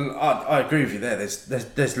mean I agree with you there.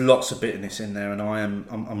 There's lots of bitterness in there, and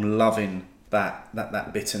I'm loving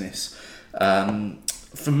that bitterness.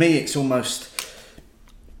 For me, it's almost.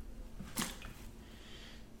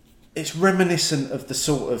 It's reminiscent of the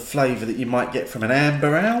sort of flavour that you might get from an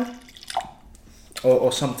amber ale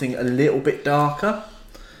or something a little bit darker.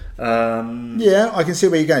 Yeah, I can see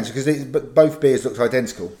where you're going to, because both beers looked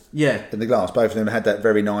identical. Yeah. In the glass, both of them had that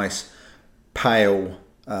very nice pale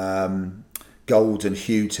golden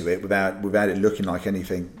hue to it, without it looking like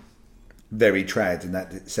anything very trad in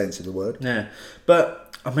that sense of the word. Yeah,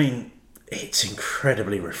 but I mean, it's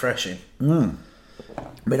incredibly refreshing. I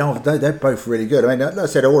mean, they're both really good. I mean, like I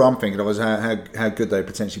said, all I'm thinking of is how good they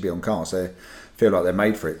potentially be on cars. They feel like they're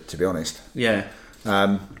made for it, to be honest. Yeah.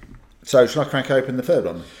 So, shall I crack open the third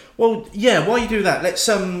one? Well, yeah. While you do that, let's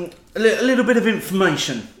a little bit of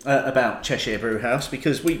information about Cheshire Brewhouse,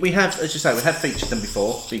 because we have, as you say, we have featured them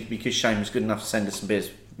before because Shane was good enough to send us some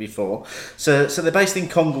beers before. So they're based in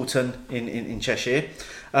Congleton in Cheshire.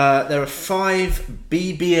 They're a 5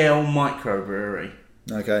 BBL microbrewery.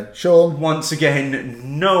 Okay, Sean. Once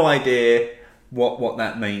again, no idea what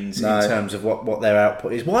that means in terms of what their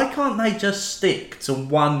output is. Why can't they just stick to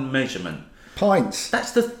one measurement? Pints.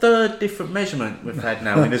 That's the third different measurement we've had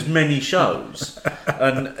now in as many shows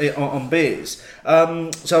and on beers.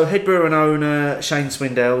 So head brewer and owner Shane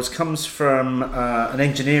Swindells comes from an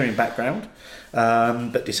engineering background,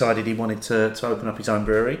 but decided he wanted to open up his own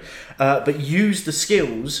brewery, but used the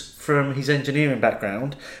skills from his engineering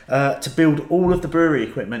background to build all of the brewery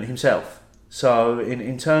equipment himself. So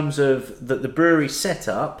in terms of the brewery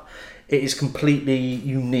setup, it is completely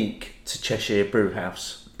unique to Cheshire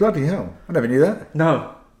Brewhouse. Bloody hell, I never knew that.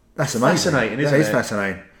 No. That's amazing. Fascinating, isn't it? That is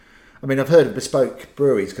fascinating. I mean, I've heard of bespoke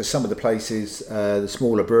breweries, because some of the places, the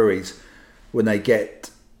smaller breweries, when they get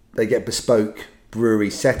bespoke brewery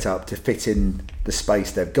set up to fit in the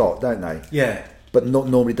space they've got, don't they? Yeah. But not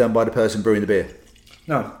normally done by the person brewing the beer.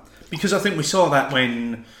 No, because I think we saw that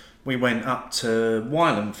when we went up to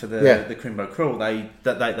Wylam for the Crimbo Crawl. They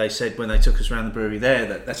said when they took us around the brewery there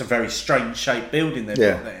that's a very strange shaped building they've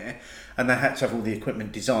got there, and they had to have all the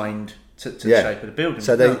equipment designed to the shape of the building.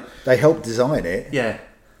 So they helped design it. Yeah.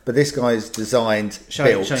 But this guy's designed,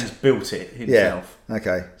 Shane's built it himself. Yeah.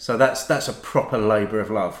 Okay. So that's a proper labour of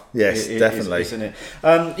love. Yes, definitely, isn't it?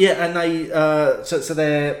 Yeah, and they so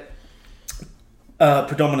their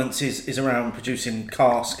predominance is around producing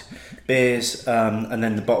cask beers, and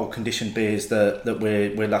then the bottle conditioned beers that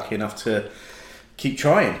we're lucky enough to keep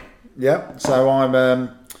trying. Yeah. So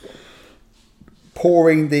I'm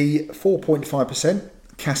pouring the 4.5%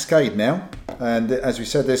 Cascade now, and as we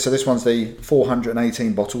said, this one's the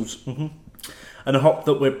 418 bottles. Mm-hmm. And a hop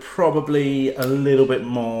that we're probably a little bit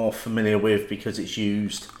more familiar with because it's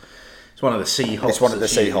one of the C hops. It's one of the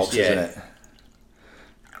C hops, isn't it?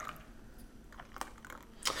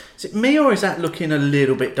 Is it me, or is that looking a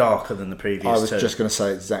little bit darker than the previous I was two? just going to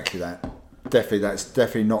say exactly that. That's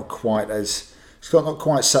definitely not quite as. It's got not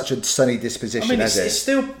quite such a sunny disposition, I mean, as it? It's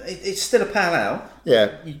still a pale ale.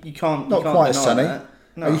 Yeah, you can't. Not you can't quite as deny sunny. that.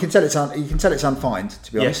 No. You can tell it's unfined,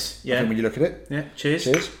 to be honest. Yes, yeah. I think when you look at it. Yeah. Cheers.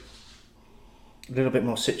 Cheers. A little bit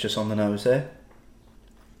more citrus on the nose there.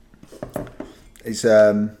 It's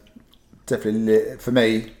definitely for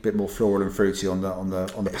me a bit more floral and fruity on the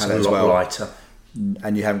palate as well. Lighter.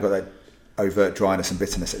 And you haven't got that overt dryness and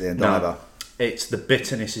bitterness at the end either. It's the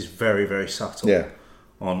bitterness is very, very subtle. Yeah.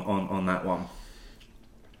 On that one.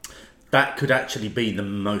 That could actually be the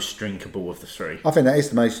most drinkable of the three. I think that is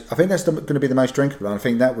the most. I think that's going to be the most drinkable. And I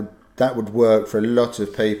think that would work for a lot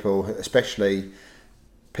of people, especially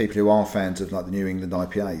people who are fans of like the New England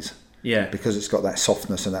IPAs. Yeah. Because it's got that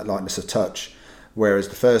softness and that lightness of touch, whereas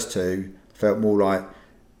the first two felt more like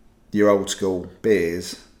your old school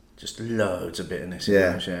beers. Just loads of bitterness in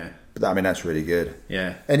those, yeah. But I mean, that's really good.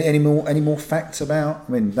 Yeah. Any more facts about?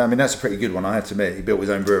 I mean, that's a pretty good one. I have to admit, he built his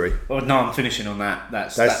own brewery. Well, no, I'm finishing on that.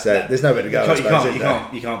 There's nowhere to go.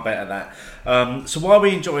 You can't better that. So while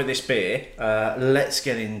we enjoy this beer, let's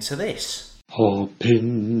get into this.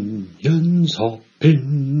 Opinions,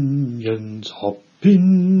 opinions,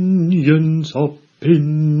 opinions,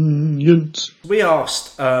 opinions. We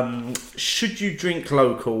asked, should you drink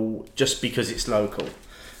local just because it's local?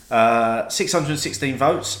 616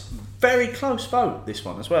 votes. Very close vote, this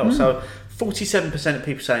one as well. So 47% of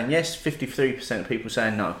people saying yes, 53% of people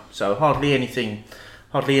saying no. So hardly anything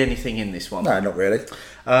in this one. No, not really.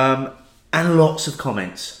 And lots of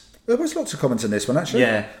comments. There was lots of comments on this one, actually.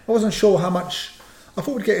 Yeah. I wasn't sure how much... I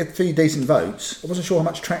thought we'd get a few decent votes. I wasn't sure how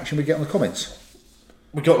much traction we'd get on the comments.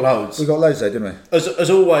 We got loads. We got loads though, didn't we? As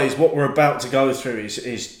always, what we're about to go through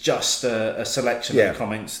is just a selection Yeah. of the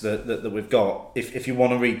comments that we've got. If you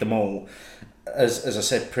want to read them all, as I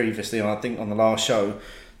said previously, and I think on the last show,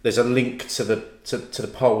 there's a link to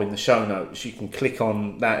the poll in the show notes. You can click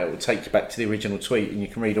on that; it will take you back to the original tweet, and you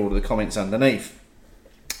can read all of the comments underneath.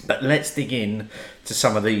 But let's dig in to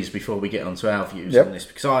some of these before we get onto our views on this,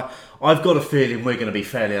 because I've got a feeling we're going to be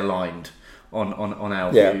fairly aligned on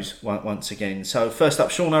our views once again. So first up,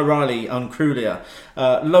 Sean O'Reilly on Crulia.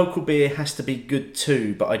 Local beer has to be good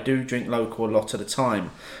too, but I do drink local a lot at a time,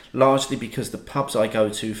 largely because the pubs I go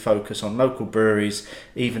to focus on local breweries,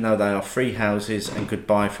 even though they are free houses and could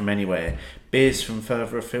buy from anywhere. Beers from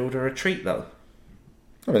further afield are a treat though.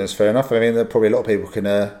 I mean, that's fair enough. I mean, there probably a lot of people can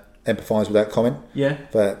empathise with that comment. Yeah.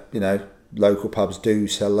 But, local pubs do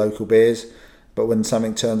sell local beers, but when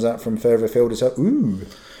something turns out from further afield, it's like, ooh.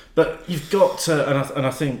 But you've got to, and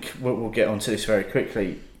I think we'll get onto this very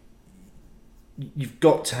quickly, you've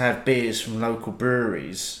got to have beers from local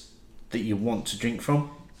breweries that you want to drink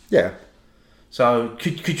from. Yeah. So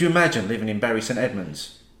could you imagine living in Bury St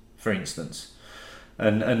Edmunds, for instance,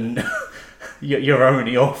 and your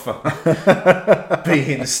only offer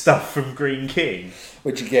being stuff from Green King?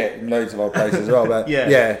 Which you get in loads of other places as well. But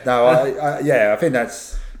Yeah. I think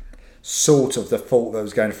that's sort of the thought that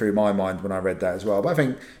was going through my mind when I read that as well. But I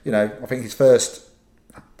think, I think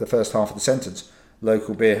the first half of the sentence,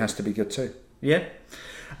 local beer has to be good too. Yeah.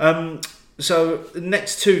 So the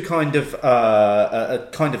next two kind of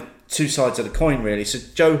two sides of the coin really. So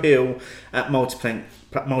Joe Hill at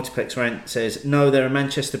Multiplex Rant says, no, there are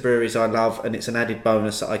Manchester breweries I love, and it's an added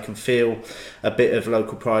bonus that I can feel a bit of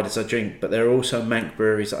local pride as I drink, but there are also Manc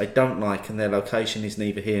breweries that I don't like, and their location is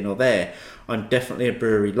neither here nor there. I'm definitely a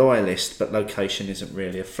brewery loyalist, but location isn't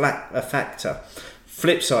really a factor.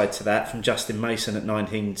 Flip side to that, from Justin Mason at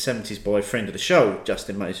 1970s Boy, friend of the show,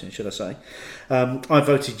 Justin Mason, should I say. I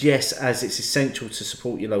voted yes, as it's essential to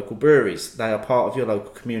support your local breweries. They are part of your local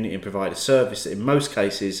community and provide a service that in most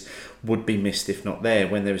cases would be missed if not there.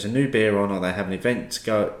 When there is a new beer on, or they have an event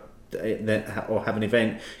go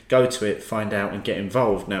to it, find out and get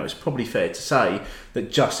involved. Now, it's probably fair to say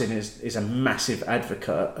that Justin is a massive advocate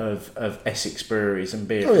of Essex breweries and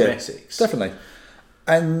beer from Essex. Definitely.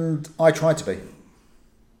 And I try to be.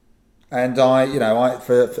 And I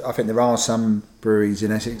think there are some breweries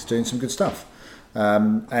in Essex doing some good stuff.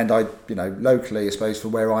 And I, locally, I suppose, for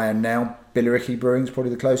where I am now, Billericay Brewing is probably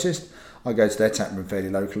the closest. I go to their tap room very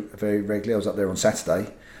regularly. I was up there on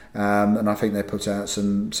Saturday, and I think they put out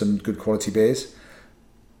some good quality beers.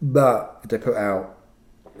 But if they put out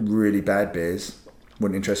really bad beers,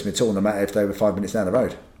 wouldn't interest me at all, no matter if they were 5 minutes down the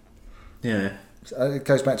road. Yeah. So it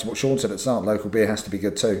goes back to what Sean said at the start, local beer has to be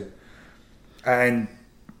good too. And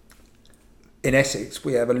in Essex,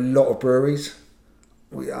 we have a lot of breweries.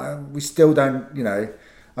 We still don't,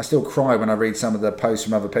 I still cry when I read some of the posts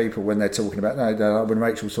from other people when they're talking about, when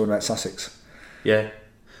Rachel's talking about Sussex. Yeah.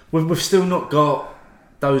 We've still not got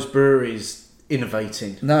those breweries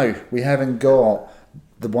innovating. No, we haven't got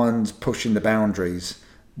the ones pushing the boundaries.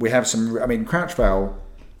 We have Crouch Vale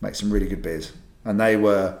makes some really good beers. And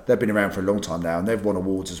they've been around for a long time now, and they've won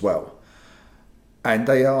awards as well. And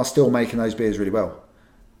they are still making those beers really well.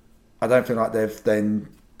 I don't feel like they've then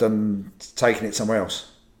taken it somewhere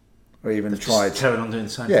else, or even tried. Just carrying on doing the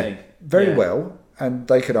same thing. Very well. And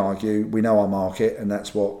they could argue we know our market, and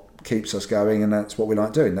that's what keeps us going, and that's what we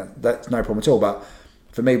like doing. That's no problem at all. But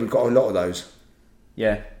for me, we've got a lot of those.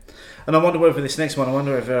 Yeah. And I wonder whether this next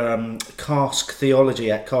one, Cask Theology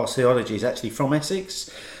is actually from Essex.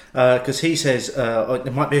 Because he says,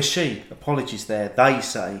 there might be a she, apologies there, they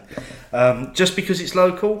say. Just because it's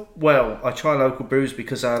local, well, I try local brews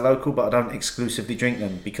because they are local, but I don't exclusively drink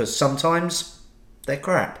them because sometimes they're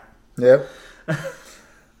crap. Yeah.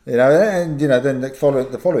 Then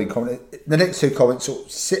the following comment, the next two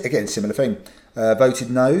comments, again, similar thing.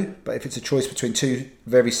 Voted no, but if it's a choice between two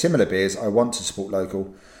very similar beers, I want to support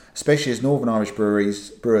local. Especially as Northern Irish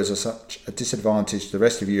brewers are such a disadvantage to the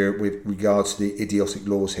rest of Europe with regards to the idiotic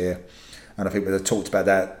laws here. And I think we've talked about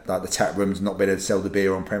that, like the tap rooms not being able to sell the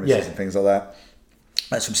beer on premises and things like that.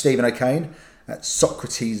 That's from Stephen O'Kane at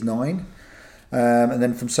Socrates9. And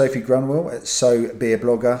then from Sophie Grunwell at So Beer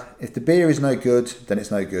Blogger. If the beer is no good, then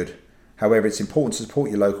it's no good. However, it's important to support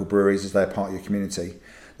your local breweries as they're part of your community.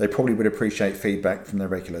 They probably would appreciate feedback from their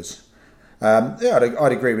regulars.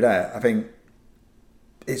 I'd agree with that. I think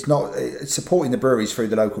it's supporting the breweries through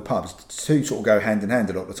the local pubs. Two sort of go hand in hand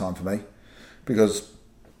a lot of the time for me, because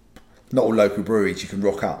not all local breweries you can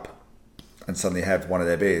rock up and suddenly have one of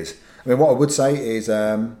their beers. I mean, what I would say is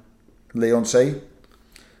Leon C,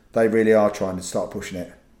 they really are trying to start pushing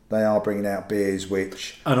it. They are bringing out beers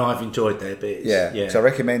which... And I've enjoyed their beers. Yeah. So I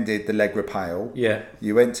recommended the Legra Pale. Yeah.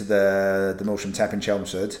 You went to the Milsham Tap in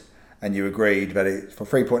Chelmsford and you agreed that it, for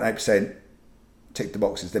 3.8%, ticked the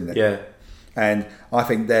boxes, didn't it? Yeah. And I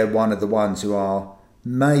think they're one of the ones who are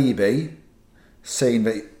maybe seeing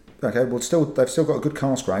that... Okay, well, they've still got a good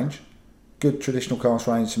cask range. Good traditional cask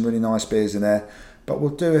range, some really nice beers in there. But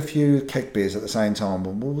we'll do a few keg beers at the same time.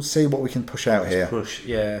 We'll see what we can push out here.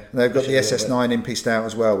 Yeah. And they've got the SS9 Impy Stout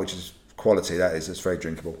as well, which is quality, that is. It's very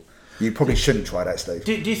drinkable. You probably shouldn't try that, Steve.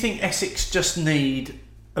 Do you think Essex just need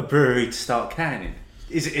a brewery to start canning?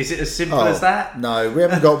 Is it as simple as that? No, we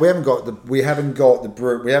haven't got to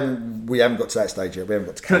that stage yet. We haven't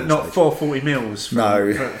got to canning Not stage. 440 mils from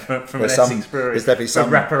an Essex brewery. There's definitely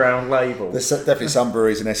some wraparound label. There's definitely some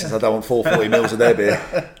breweries in Essex I don't want 440 mils of their beer.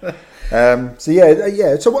 So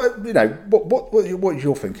yeah. So what is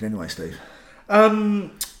your thinking anyway, Steve?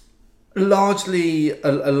 Largely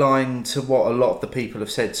aligned to what a lot of the people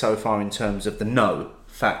have said so far in terms of the no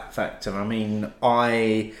factor. I mean,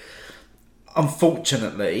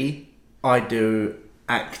 unfortunately, I do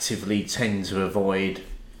actively tend to avoid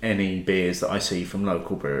any beers that I see from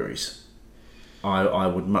local breweries. I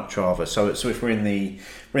would much rather. So if we're in the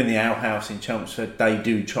Ale House in Chelmsford, they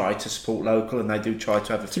do try to support local and they do try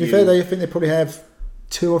to have a few. To be fair, though, you think they probably have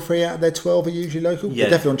 2 or 3 out of their 12 are usually local? Yeah.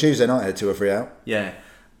 Definitely on Tuesday night, they had 2 or 3 out. Yeah.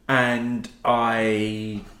 And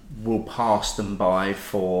I will pass them by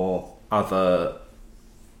for other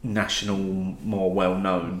national, more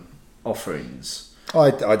well-known offerings. I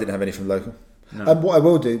didn't have any from local. No. And what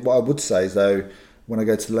I would say is, though, when I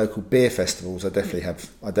go to the local beer festivals, I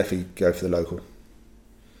definitely go for the local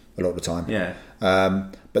a lot of the time. Yeah.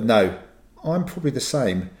 But no, I'm probably the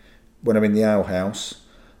same when I'm in the Ale House.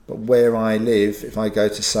 But where I live, if I go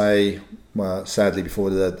to, say, well, sadly before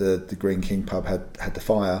the Green King pub had the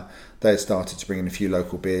fire, they had started to bring in a few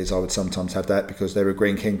local beers. I would sometimes have that because they were a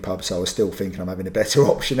Green King pub, so I was still thinking I'm having a better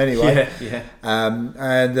option anyway. Yeah.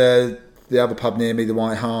 And the other pub near me, the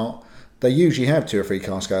White Hart, they usually have 2 or 3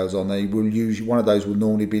 cask ales on. They will usually, one of those will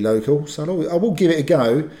normally be local, so I will give it a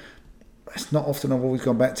go. It's not often I've always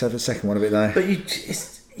gone back to have a second one of it though. But you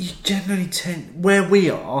generally tend, where we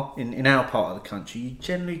are in our part of the country, you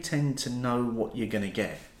generally tend to know what you're going to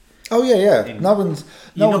get. Oh yeah. You're not going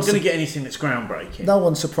to to get anything that's groundbreaking. No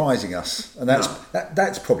one's surprising us, and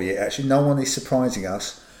that's probably it. Actually, no one is surprising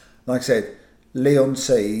us. Like I said, Leon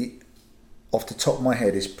C, off the top of my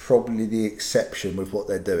head, is probably the exception with what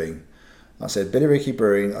they're doing. Like I said, Billy Ricky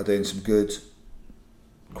Brewing are doing some good,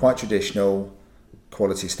 quite traditional,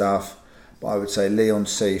 quality stuff. But I would say Leon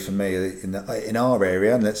C for me in our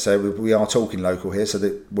area, and let's say we are talking local here, so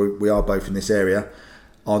that we are both in this area,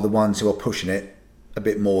 are the ones who are pushing it a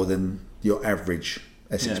bit more than your average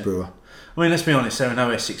Essex brewer. I mean, let's be honest, there are no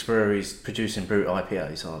Essex breweries producing brute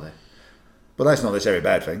IPAs, are there? But that's not necessarily a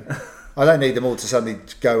bad thing. I don't need them all to suddenly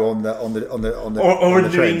go on the or on a the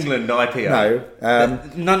New trend. England IPA. No,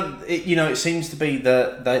 none. It seems to be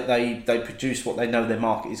that they produce what they know their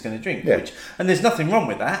market is going to drink. Yeah. And there's nothing wrong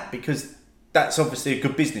with that because that's obviously a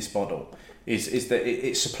good business model. Is that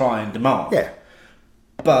it's supply and demand. Yeah.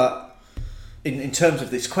 But in terms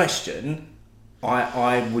of this question,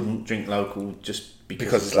 I wouldn't drink local just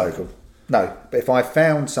because it's local. No, but if I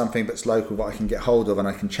found something that's local that I can get hold of and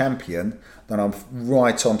I can champion, then I'm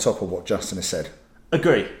right on top of what Justin has said.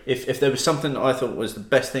 Agree. If there was something that I thought was the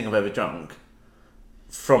best thing I've ever drunk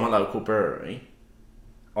from a local brewery,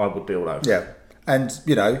 I would be all over. Yeah, and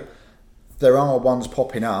there are ones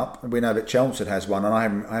popping up, and we know that Chelmsford has one, and I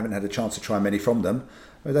haven't had a chance to try many from them.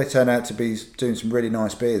 But they turn out to be doing some really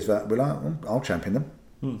nice beers that we're like, I'll champion them.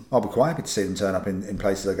 I'll be quite happy to see them turn up in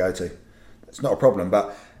places I go to. It's not a problem,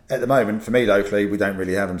 but at the moment, for me locally, we don't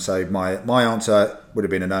really have them. So my answer would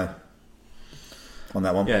have been a no on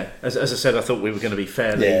that one. Yeah, as I said, I thought we were going to be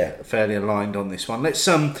fairly aligned on this one. Let's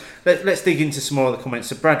dig into some more of the comments.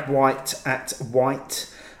 So Brad White at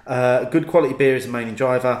White, good quality beer is the main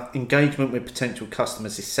driver. Engagement with potential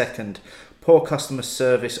customers is second. Poor customer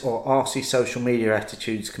service or arsey social media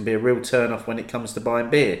attitudes can be a real turn off when it comes to buying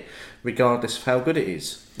beer, regardless of how good it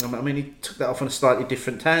is. I mean, he took that off on a slightly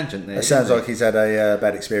different tangent there. It sounds like he's had a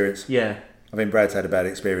bad experience. Yeah. I mean, Brad's had a bad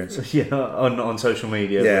experience. Yeah, on social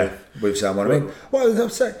media. Yeah, with someone. I mean, well,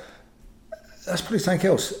 I'd say that's probably something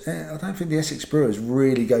else. I don't think the Essex Brewers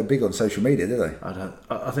really go big on social media, do they?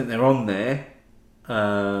 I think they're on there.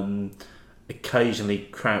 Occasionally,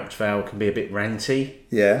 Crouch Vale can be a bit ranty.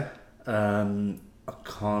 Yeah. I I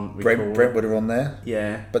can't recall. Brentwood are on there.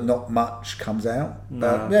 Yeah. But not much comes out.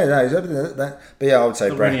 No. But, yeah, no, it's everything that. But yeah, I would say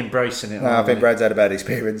Not Brad. really embracing it. No, I think Brad's had a bad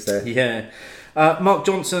experience there. Yeah. Mark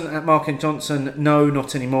Johnson at Mark and Johnson. No,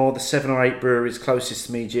 not anymore. The 7 or 8 breweries closest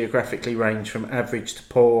to me geographically range from average to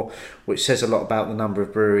poor, which says a lot about the number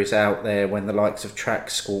of breweries out there when the likes of Track,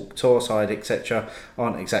 Squawk, Torside, etc.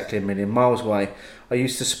 aren't exactly a million miles away. I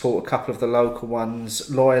used to support a couple of the local ones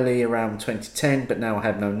loyally around 2010, but now I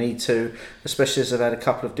have no need to, especially as I've had a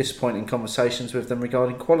couple of disappointing conversations with them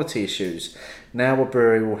regarding quality issues. Now a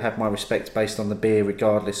brewery will have my respect based on the beer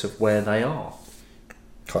regardless of where they are.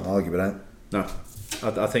 Can't argue with that. No,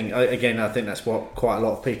 I think that's what quite a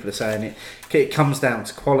lot of people are saying. It comes down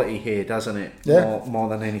to quality here, doesn't it? Yeah. More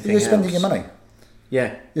than anything. You're spending else. your money.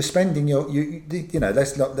 Yeah. You're spending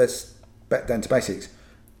let's back down to basics.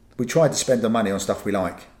 We try to spend our money on stuff we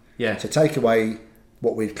like. Yeah. So take away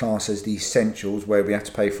what we'd class as the essentials, where we have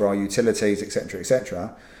to pay for our utilities, etc.,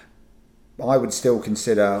 etc. I would still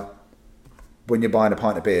consider, when you're buying a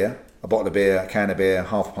pint of beer, a bottle of beer, a can of beer,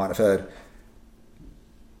 half a pint, a third,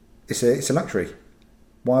 it's a luxury.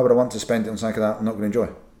 Why would I want to spend it on something that I'm not going to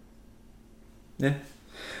enjoy? Yeah.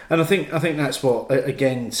 And I think that's what,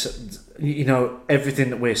 again, everything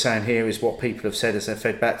that we're saying here is what people have said as they've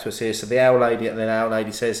fed back to us here. So the Owl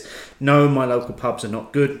Lady says, no, my local pubs are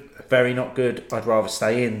not good, very not good. I'd rather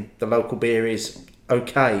stay in. The local beer is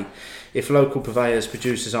okay. If local purveyors,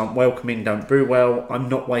 producers aren't welcoming, don't brew well, I'm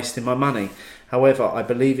not wasting my money. However, I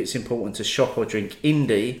believe it's important to shop or drink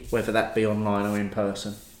indie, whether that be online or in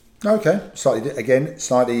person. Okay,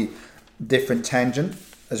 slightly different tangent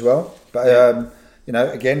as well. But,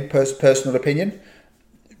 again, personal opinion.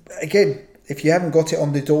 Again, if you haven't got it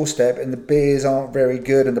on the doorstep and the beers aren't very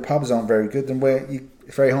good and the pubs aren't very good, then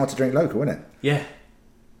it's very hard to drink local, isn't it? Yeah,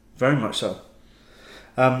 very much so.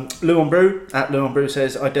 Lou on Brew at Lou on Brew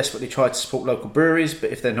says, I desperately try to support local breweries,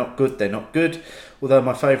 but if they're not good, they're not good. Although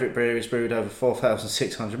my favourite brewery is brewed over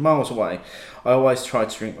 4,600 miles away, I always try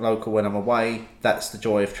to drink local when I'm away. That's the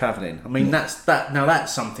joy of travelling. I mean,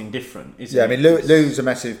 that's something different, isn't it? Yeah, I mean, Lou's a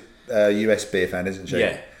massive US beer fan, isn't she?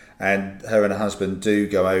 Yeah. And her and her husband do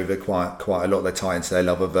go over quite a lot. They tie into their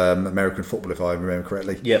love of American football, if I remember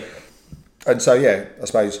correctly. Yep. And so, yeah, I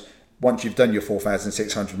suppose once you've done your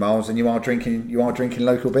 4,600 miles, then you are drinking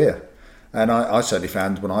local beer. And I certainly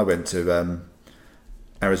found when I went to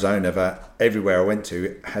Arizona that everywhere I went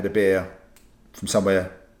to had a beer from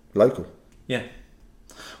somewhere local. Yeah.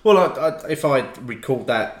 Well, if I recall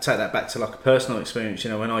that, take that back to like a personal experience,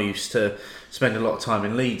 when I used to spend a lot of time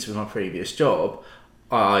in Leeds with my previous job,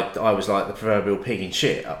 I was like the proverbial pig in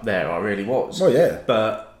shit up there. I really was. Oh yeah.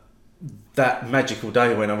 But that magical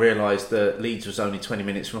day when I realised that Leeds was only 20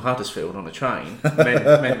 minutes from Huddersfield on a train meant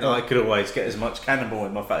that I could always get as much cannonball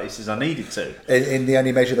in my face as I needed to. In the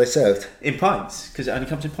only measure they served? In pints, because it only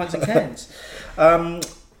comes in pints and cans.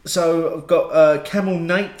 So I've got Camel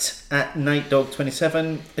Nate at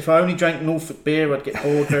NateDog27. If I only drank Norfolk beer, I'd get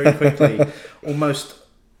bored very quickly. Almost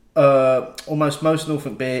most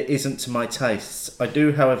Norfolk beer isn't to my tastes. I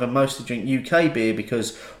do, however, mostly drink UK beer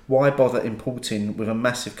because why bother importing with a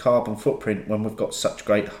massive carbon footprint when we've got such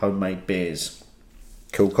great homemade beers?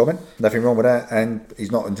 Cool comment. Nothing wrong with that, and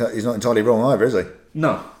he's not entirely wrong either, is he?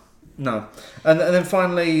 No. And then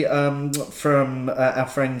finally, from our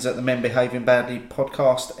friends at the Men Behaving Badly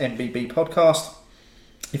podcast, MBB podcast.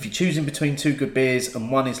 If you're choosing between two good beers and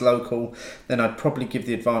one is local, then I'd probably give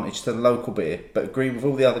the advantage to the local beer, but agree with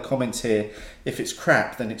all the other comments here. If it's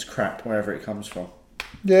crap, then it's crap wherever it comes from.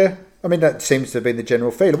 Yeah, I mean, that seems to have been the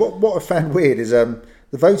general feel. What I found weird is the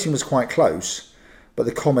voting was quite close, but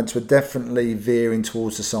the comments were definitely veering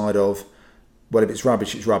towards the side of, well, if it's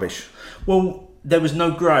rubbish, it's rubbish. Well, there was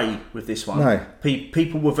no grey with this one. No.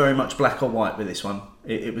 People were very much black or white with this one.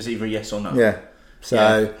 It was either yes or no. Yeah.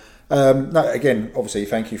 So... no, again, obviously,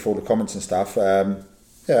 thank you for all the comments and stuff.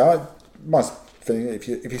 I must think if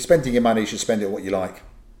you're spending your money, you should spend it on what you like.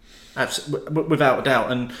 Absolutely, without a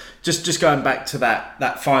doubt. And just going back to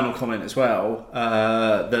that final comment as well,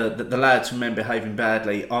 the lads from Men Behaving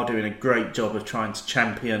Badly are doing a great job of trying to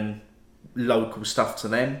champion local stuff to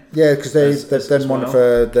them. Yeah, because they've done one well.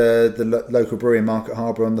 for the local brewery in Market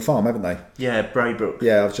Harbour on the farm, haven't they? Yeah, Braybrook.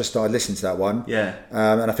 Yeah, I've just started listening to that one. Yeah.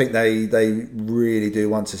 And I think they really do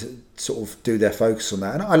want to sort of do their focus on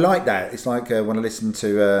that. And I like that. It's like when I listen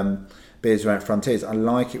to Beers Around Frontiers, I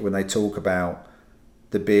like it when they talk about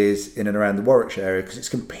the beers in and around the Warwickshire area because it's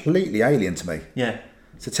completely alien to me. Yeah.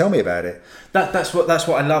 So tell me about it. That's what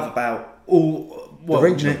I love about all well,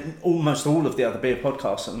 regional. almost all of the other beer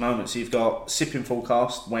podcasts at the moment. So you've got Sipping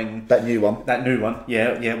Forecast when That new one.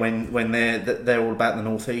 when they're all about the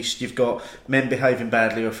northeast. You've got Men Behaving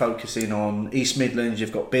Badly who are focusing on East Midlands.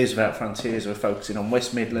 You've got Beers Without Frontiers who are focusing on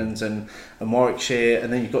West Midlands and Warwickshire,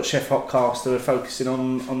 and then you've got Chef Hotcast who are focusing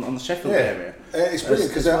on the Sheffield area. It's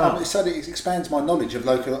brilliant because it expands my knowledge of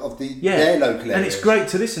their local areas. And it's great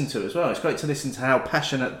to listen to as well. It's great to listen to how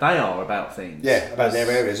passionate they are about things. Yeah, about their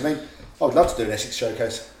areas. I mean, I would love to do an Essex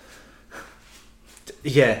showcase.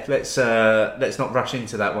 Yeah, let's not rush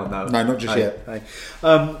into that one though. No, not just yet.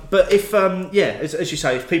 But if as you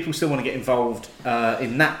say, if people still want to get involved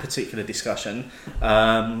in that particular discussion,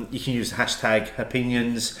 you can use the hashtag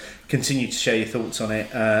opinions. Continue to share your thoughts on it,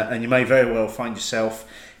 and you may very well find yourself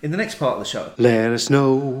in the next part of the show. Let us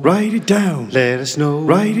know, write it down. Let us know,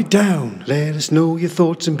 write it down. Let us know your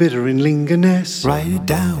thoughts and bitter and lingerness. Write it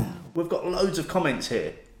down. We've got loads of comments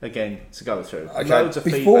here again to go through. Okay. Loads of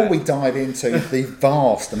Before feedback. we dive into the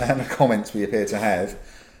vast amount of comments we appear to have,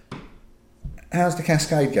 how's the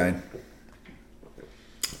Cascade going?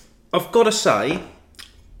 I've got to say,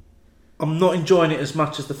 I'm not enjoying it as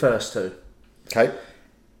much as the first two. Okay.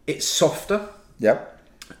 It's softer. Yep.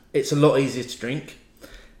 It's a lot easier to drink.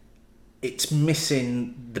 It's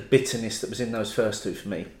missing the bitterness that was in those first two for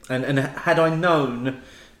me. And had I known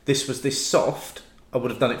this was this soft, I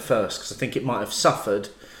would have done it first because I think it might have suffered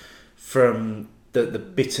from the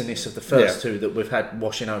bitterness of the first two that we've had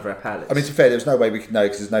washing over our palates. I mean, to be fair, there's no way we could know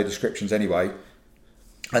because there's no descriptions anyway,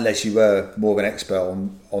 unless you were more of an expert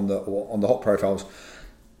on the hop profiles.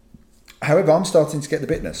 However, I'm starting to get the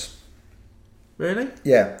bitterness. Really?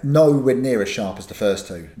 Yeah, nowhere near as sharp as the first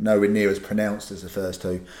two, nowhere near as pronounced as the first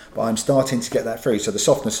two, but I'm starting to get that through. So the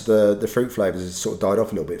softness of the fruit flavours has sort of died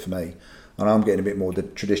off a little bit for me, and I'm getting a bit more of the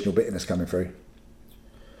traditional bitterness coming through.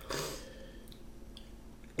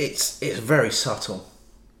 It's very subtle.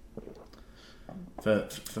 For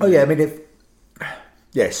Oh me. yeah, I mean,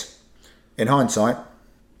 yes, in hindsight,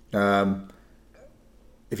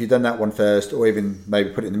 if you'd done that one first, or even maybe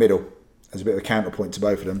put it in the middle as a bit of a counterpoint to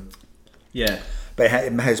both of them, Yeah. but it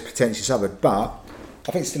has potentially suffered. But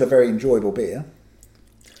I think it's still a very enjoyable beer.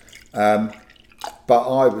 But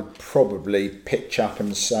I would probably pitch up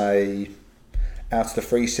and say, out of the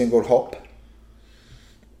three single hop,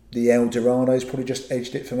 the El Dorado's probably just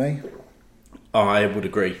edged it for me. I would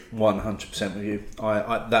agree 100% with you.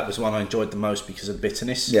 I that was one I enjoyed the most because of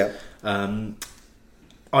bitterness. Yeah.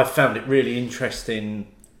 I found it really interesting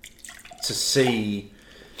to see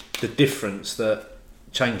the difference that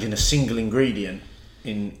changing a single ingredient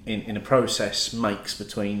in a process makes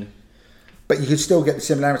between. But you could still get the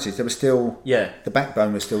similarities. There was still the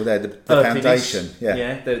backbone was still there, the foundation.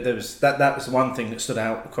 Yeah. There was that was the one thing that stood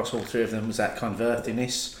out across all three of them was that kind of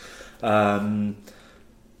earthiness. There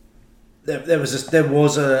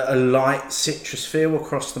was a light citrus feel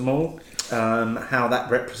across them all. How that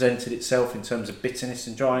represented itself in terms of bitterness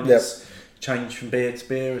and dryness changed from beer to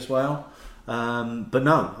beer as well. But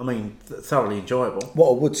no, I mean thoroughly enjoyable. What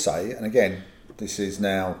I would say, and again, this is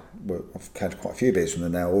now, I've had quite a few beers from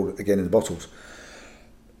them now, all again in the bottles.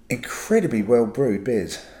 Incredibly well brewed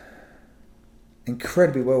beers.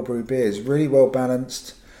 Really well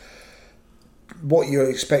balanced. What you're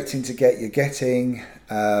expecting to get, you're getting.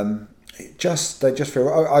 They just feel.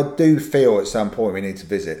 I do feel at some point we need to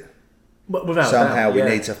visit. Without Somehow doubt, we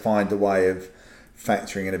need to find a way of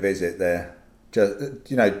factoring in a visit there. Just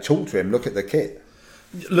talk to him. Look at the kit.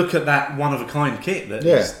 Look at that one of a kind kit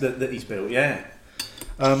that he's built. Yeah.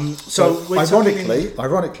 So ironically,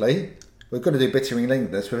 we're going to do bittering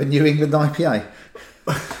Englanders with a New England IPA.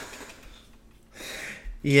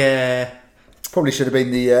 Yeah. Probably should have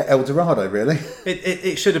been the El Dorado, really.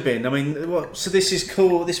 It should have been. I mean, so this is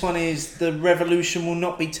cool. This one is The Revolution Will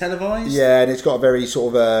Not Be Televised. Yeah, and it's got a very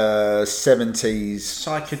sort of 70s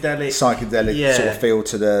psychedelic sort of feel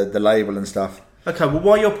to the label and stuff. Okay, well,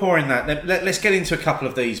 while you're pouring that, let's get into a couple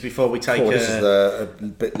of these before we take this is a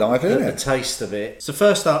bit live, isn't a it? taste of it. So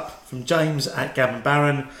first up, from James at Gavin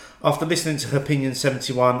Barron. After listening to Opinion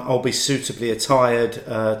 71, I'll be suitably attired,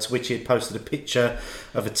 to which he had posted a picture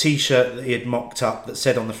of a T-shirt that he had mocked up that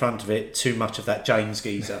said on the front of it, "Too much of that James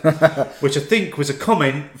geezer," which I think was a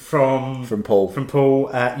comment from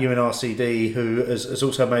Paul at UNRCD, who has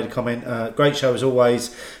also made a comment. Great show as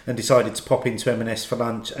always, and decided to pop into M&S for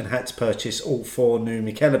lunch and had to purchase all 4 new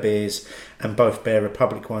Mikkeller beers and both Bear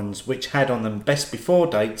Republic ones, which had on them best before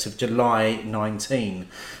dates of July 19.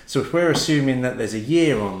 So if we're assuming that there's a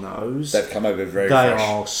year on those, they've come over very fresh. They fresh.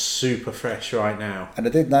 are super fresh right now. And I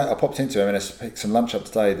did know, I popped into M&S to pick some lunch up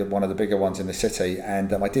today, one of the bigger ones in the city,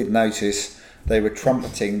 and I did notice they were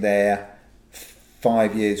trumpeting their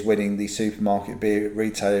 5 years winning the Supermarket Beer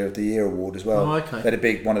Retailer of the Year award as well. Oh, okay. They had a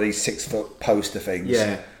big one of these 6-foot poster things.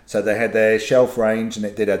 Yeah. So they had their shelf range, and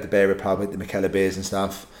it did have the Bear Republic, the McKellar beers and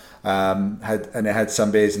stuff. It had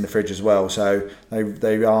some beers in the fridge as well. So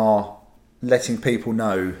they are letting people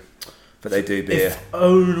know that they do beer. If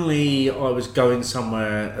only I was going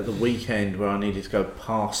somewhere at the weekend where I needed to go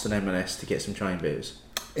past an M&S to get some train beers.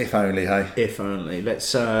 If only, hey. If only. Let's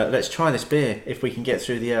try this beer if we can get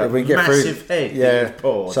through the If we can get massive through, head that yeah. you've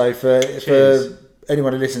poured. So for Cheers.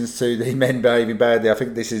 anyone who listens to the Men Behaving Badly, I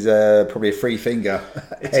think this is probably a 3-finger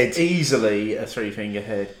It's head. easily a 3-finger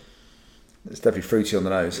head. It's definitely fruity on the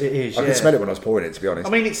nose. It is, I yeah. can smell it when I was pouring it, to be honest.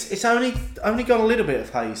 I mean, it's only got a little bit of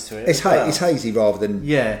haze to it. It's as well. it's hazy rather than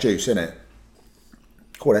Yeah. juice, isn't it?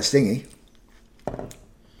 Cool, that's stingy.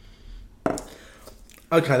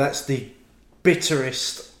 Okay, that's the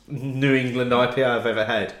bitterest New England IPA I've ever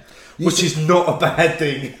had, which is not a bad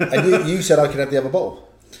thing. And you said I could have the other bottle.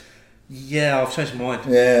 Yeah, I've changed my mind.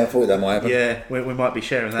 Yeah, I thought that might happen. Yeah, we might be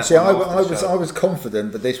sharing that. See, one after the show. I was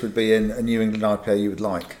confident that this would be a New England IPA you would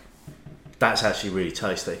like. That's actually really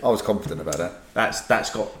tasty. I was confident about that. That's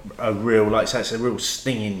got a real it's a real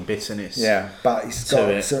stinging bitterness. Yeah, but it's To got.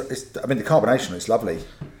 it. I mean, the carbonation is lovely.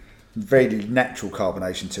 Very natural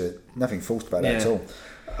carbonation to it. Nothing forced about that at all.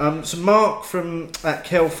 So Mark from at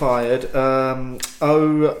Kelfired,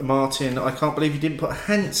 Martin, I can't believe you didn't put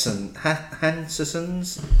Hanson's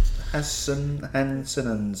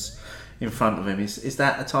in front of him. Is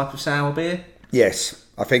that a type of sour beer? Yes,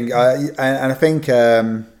 I think, I think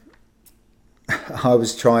I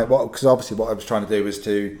was trying. Because obviously, what I was trying to do was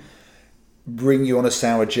to bring you on a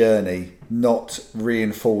sour journey, not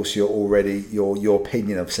reinforce your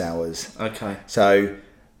opinion of sours. Okay. So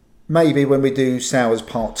maybe when we do sours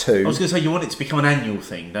part 2, I was going to say you want it to become an annual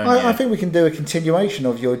thing, don't you? I think we can do a continuation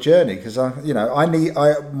of your journey because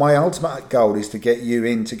my ultimate goal is to get you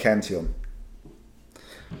into Cantillon.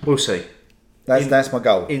 We'll see. That's my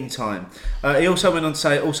goal. In time. He also went on to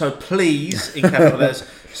say, please, in capital letters,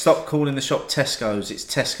 stop calling the shop Tesco's. It's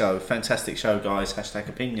Tesco. Fantastic show, guys.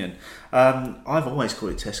 #opinion. I've always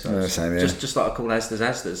called it Tesco's. Same, yeah. Just like I call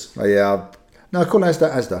Asda's. Oh, yeah. No, call it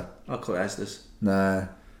Asda. I call it Asda's. No.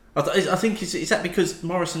 I think is that because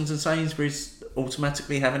Morrison's and Sainsbury's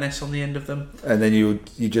automatically have an S on the end of them? And then you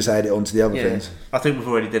just add it onto the other things. I think we've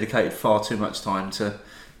already dedicated far too much time to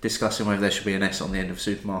discussing whether there should be an S on the end of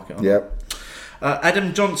supermarket or not. Yep.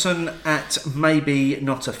 Adam Johnson at Maybe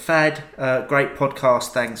Not a Fad. Great podcast,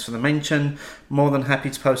 thanks for the mention. More than happy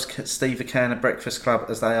to post Steve a can of Breakfast Club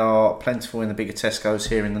as they are plentiful in the bigger Tesco's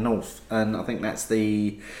here in the north. And I think that's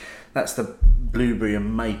the blueberry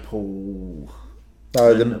and maple.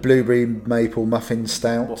 Oh, the blueberry maple muffin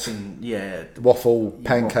stout. Waffle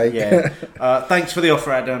pancake. Yeah. Thanks for the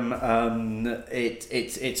offer, Adam.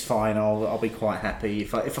 It's fine. I'll be quite happy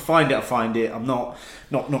if I find it. I find it. I'm not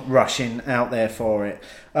rushing out there for it.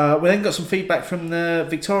 We then got some feedback from the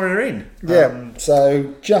Victoria Inn.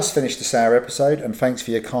 So just finished the sour episode, and thanks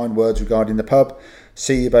for your kind words regarding the pub.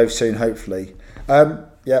 See you both soon, hopefully.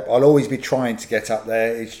 I'll always be trying to get up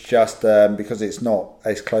there. It's just because it's not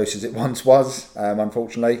as close as it once was,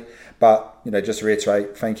 unfortunately. But just to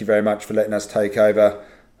reiterate, thank you very much for letting us take over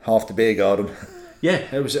half the beer garden. Yeah,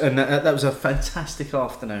 it was, and that was a fantastic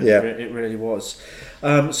afternoon. Yeah. It really was.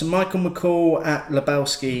 So Michael McCall at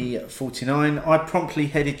Lebowski 49. I promptly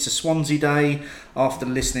headed to Swansea Day after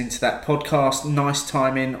listening to that podcast. Nice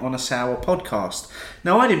timing on a sour podcast.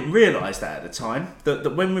 Now I didn't realise that at the time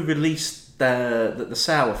that when we released the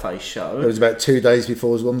Sour Face show, It was about 2 days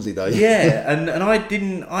before Swansea Day. yeah, and I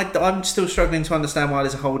didn't. I'm still struggling to understand why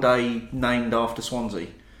there's a whole day named after Swansea.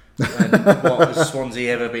 And what has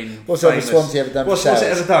Swansea ever been What's famous? Swansea ever done for What's it sours?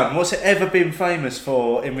 ever done? What's it ever been famous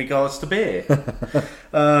for in regards to beer?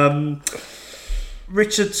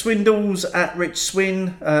 Richard Swindles at Rich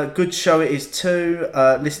Swin. Good show it is too.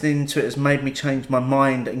 Listening to it has made me change my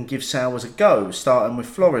mind and give sours a go, starting with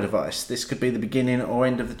Florida Vice. This could be the beginning or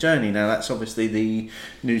end of the journey. Now that's obviously the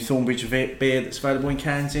new Thornbridge beer that's available in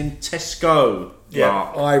cans in Tesco.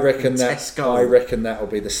 Mark. I reckon Tesco. that will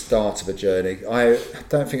be the start of a journey. I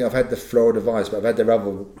don't think I've had the Florida Vice, but I've had their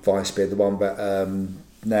other Vice beer, the one but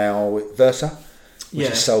now Versa, which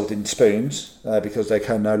is sold in spoons because they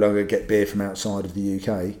can no longer get beer from outside of the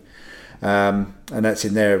UK, and that's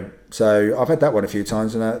in there. So I've had that one a few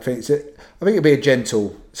times, and I think it'll be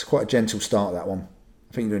it's quite a gentle start, that one.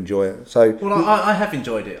 I think you'll enjoy it. So well, I have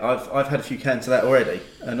enjoyed it. I've had a few cans of that already,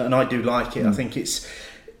 and I do like it. I think it's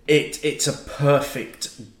a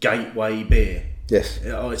perfect gateway beer. yes,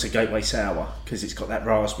 It's a gateway sour because it's got that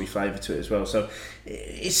raspberry flavour to it as well. So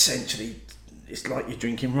essentially, it's like you're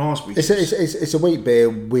drinking raspberry It's juice. it's a wheat beer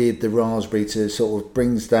with the raspberry to sort of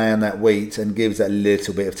brings down that wheat and gives that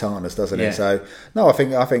little bit of tartness, doesn't Yeah. it? So no, I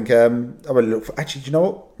think I will look for. Actually, do you know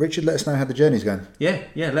what, Richard? Let us know how the journey's going. Yeah.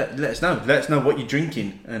 Let us know. Let us know what you're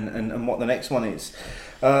drinking and what the next one is.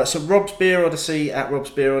 So Rob's Beer Odyssey at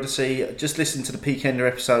Rob's Beer Odyssey. Just listened to the Peakender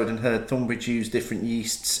episode and heard Thornbridge use different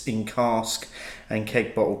yeasts in cask and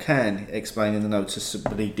keg bottle can, explaining the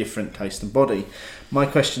noticeably different taste and body. My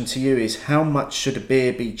question to you is, how much should a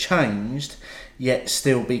beer be changed yet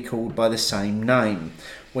still be called by the same name?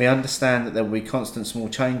 We understand that there will be constant small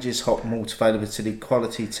changes, hop, malt availability,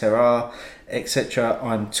 quality, terroir, etc.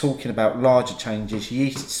 I'm talking about larger changes,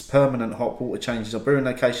 yeasts, permanent hop, water changes or brewing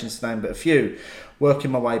locations to name but a few.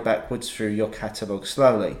 Working my way backwards through your catalogue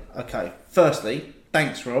slowly. Okay, firstly,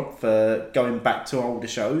 thanks Rob for going back to older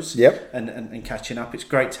shows. Yep. And catching up. It's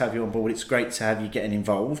great to have you on board. It's great to have you getting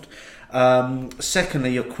involved.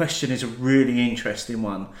 Secondly, your question is a really interesting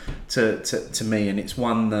one to me, and it's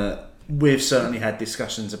one that we've certainly had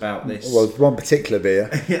discussions about this. Well, one particular beer.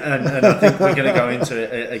 and I think we're going to go into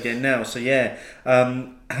it again now. So yeah,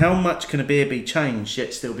 how much can a beer be changed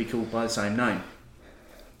yet still be called by the same name?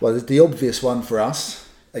 Well, the obvious one for us,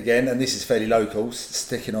 again, and this is fairly local,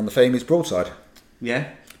 sticking on the theme, is Broadside. Yeah,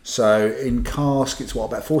 So in cask, it's what,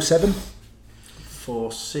 about 4.7?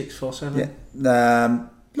 4.6, 4.7. Yeah.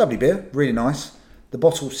 Lovely beer, really nice. The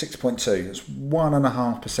bottle's 6.2. It's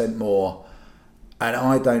 1.5% more, and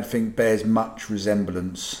I don't think bears much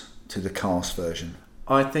resemblance to the cask version.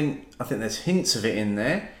 I think there's hints of it in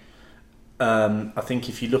there. I think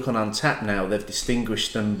if you look on Untapped now, they've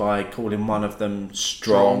distinguished them by calling one of them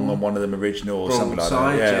strong And one of them original or something like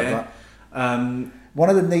Broadside, that. yeah. But one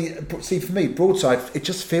of the see, for me, Broadside, it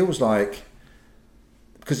just feels like,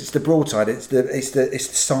 because it's the broadside, it's the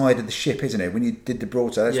side of the ship, isn't it? When you did the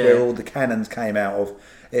broadside, that's Yeah. where all the cannons came out of.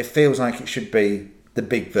 It feels like it should be the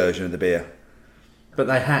big version of the beer. But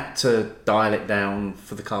they had to dial it down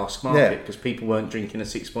for the cask market Yeah. because people weren't drinking a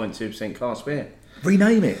 6.2% cask beer.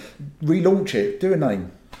 Rename it, relaunch it, do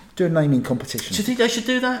a naming competition. Do you think they should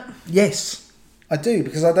do that? Yes, I do,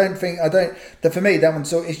 because I don't. That for me, that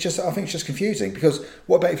one's. It's just. I think it's just confusing, because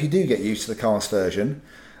what about if you do get used to the cask version,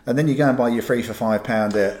 and then you go and buy your 3 for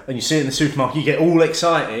 £5 at. And you see it in the supermarket, you get all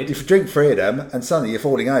excited. If you drink 3 of them, and suddenly you're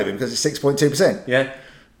falling over because it's 6.2%. Yeah.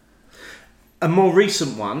 A more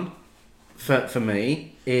recent one for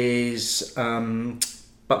me is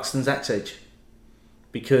Buxton's Axe Edge,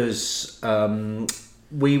 because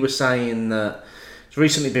we were saying that it's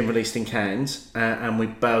recently been released in cans, and we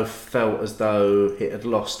both felt as though it had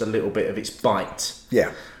lost a little bit of its bite.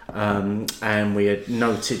 Yeah. And we had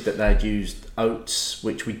noted that they'd used oats,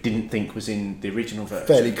 which we didn't think was in the original version.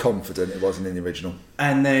 Fairly confident it wasn't in the original.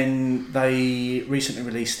 And then they recently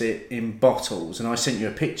released it in bottles, and I sent you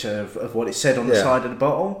a picture of what it said on the Yeah. side of the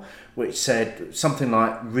bottle, which said something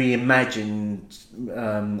like reimagined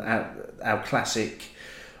our classic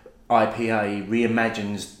IPA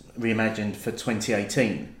reimagined for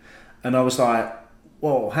 2018. And I was like,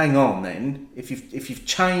 well, hang on then. If you've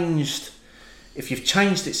changed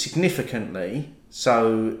it significantly,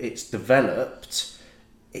 so it's developed,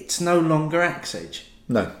 it's no longer Axe Edge.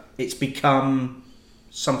 No. It's become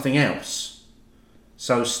something else.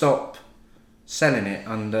 So stop selling it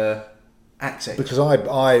under Axe Edge. Because I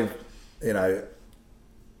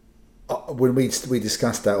when we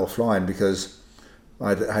discussed that offline, because I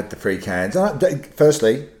had the 3 cans.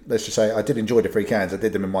 Firstly, let's just say I did enjoy the 3 cans. I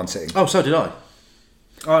did them in one sitting. Oh, so did I.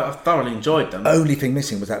 I thoroughly enjoyed them. Only thing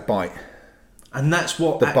missing was that bite. And that's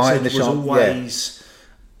what The Axe bite in Edge the was shop, always.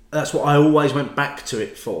 That's what I always went back to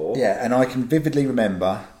it for. Yeah, and I can vividly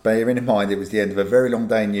remember, bearing in mind it was the end of a very long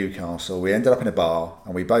day in Newcastle. We ended up in a bar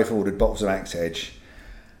and we both ordered bottles of Axe Edge,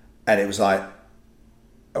 and it was like,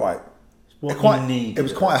 all right. What Quite, you need. it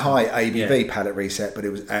was quite a high ABV Yeah. palate reset, but it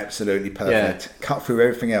was absolutely perfect. Cut through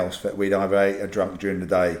everything else that we'd either ate or drunk during the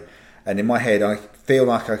day. And in my head, I feel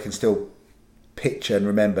like I can still picture and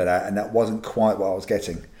remember that, and that wasn't quite what I was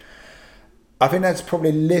getting. I think that's probably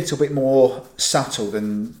a little bit more subtle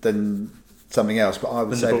than something else, but I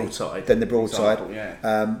would say than the broadside. example,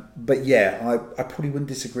 yeah. But yeah, I probably wouldn't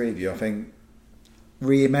disagree with you. I think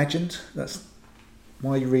reimagined. That's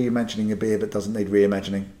why are you reimagining a beer that doesn't need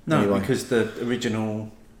reimagining? No, anyway? because the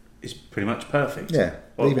original is pretty much perfect. Yeah,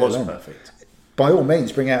 Or it leave it was alone. perfect. By all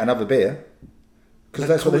means, bring out another beer, because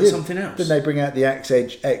But that's what call they it did. something else. Didn't they bring out the Axe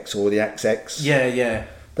Edge X or the Axe X? Yeah, yeah.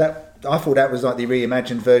 That I thought that was like the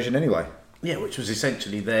reimagined version anyway. Yeah, which was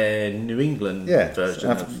essentially their New England Yeah, version so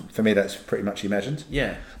of... for me that's pretty much imagined.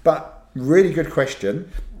 Yeah. But really good question.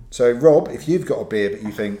 So Rob, if you've got a beer that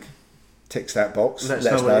you think ticks that box. Let us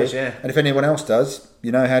know what it is, yeah. And if anyone else does,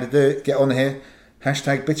 you know how to do it. Get on here.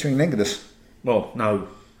 Hashtag Bittering Lingardus. Well, no.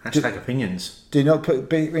 Hashtag opinions. Do you not put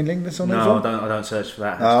Bittering Lingardus on there? No, I don't search for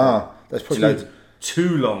that. That's probably loads.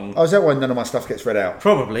 Too long. Oh, is that why none of my stuff gets read out?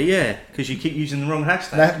 Probably, yeah. Because you keep using the wrong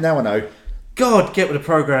hashtag. Now I know. God, get with the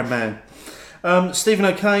programme, man. Stephen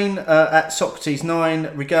O'Kane at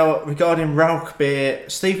Socrates9 regarding Rauch beer.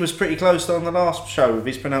 Steve was pretty close on the last show with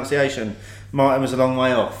his pronunciation. Martin was a long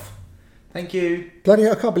way off. Thank you. Bloody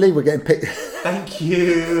hell, I can't believe we're getting picked. Thank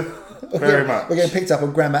you very much. We're getting picked up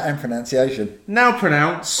on grammar and pronunciation. Now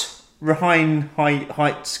pronounce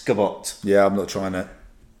Reinheitsgebot. Yeah, I'm not trying it.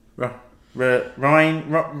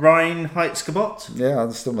 Reinheitsgebot? Yeah,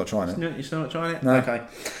 I'm still not trying it. You're still not trying it? No. Okay.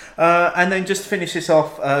 And then just to finish this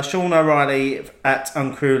off, Sean O'Reilly at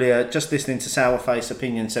Uncrulia, just listening to Sourface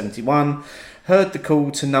Opinion 71, heard the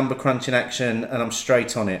call to number crunch in action and I'm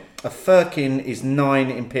straight on it. A firkin is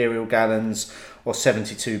 9 imperial gallons or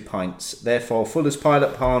 72 pints. Therefore, Fuller's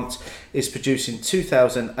Pilot plant is producing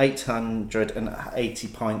 2,880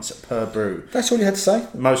 pints per brew. That's all you had to say?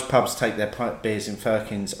 Most pubs take their beers in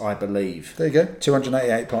firkins, I believe. There you go.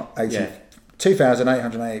 288 Yeah.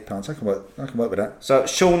 2,888 pounds. I can work with that. So,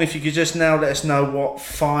 Sean, if you could just now let us know what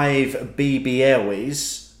 5 BBL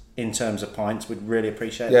is in terms of pints, we'd really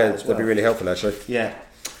appreciate that as well. That'd be really helpful, actually. Yeah.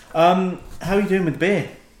 How are you doing with the beer?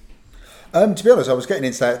 To be honest, I was getting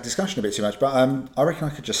into that discussion a bit too much, but I reckon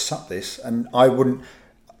I could just suck this, and I wouldn't.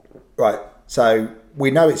 Right. So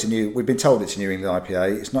we know we've been told it's a New England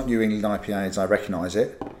IPA. It's not New England IPA as I recognise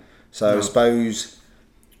it. So I suppose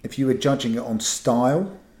if you were judging it on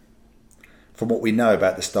style, from what we know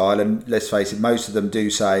about the style, and let's face it, most of them do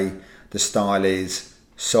say the style is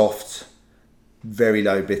soft, very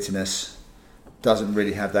low bitterness, doesn't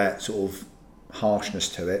really have that sort of harshness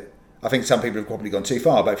to it. I think some people have probably gone too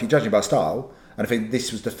far, but if you're judging by style, and I think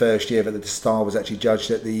this was the first year that the style was actually judged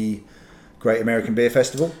at the Great American Beer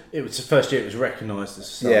Festival. It was the first year it was recognised as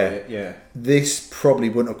a style. Yeah. This probably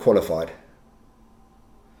wouldn't have qualified.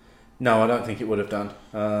 No, I don't think it would have done.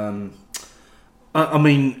 I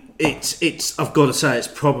mean, it's. I've got to say, it's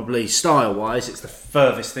probably style-wise, it's the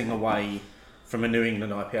furthest thing away from a New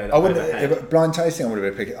England IPA that I've ever had. Blind tasting, I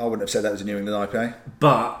wouldn't have said that was a New England IPA.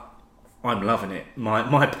 But I'm loving it.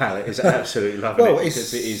 My palate is absolutely loving it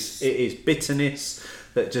because it is bitterness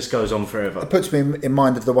that just goes on forever. It puts me in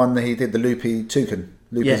mind of the one that he did, the Loopy Toucan.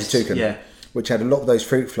 Yeah. Which had a lot of those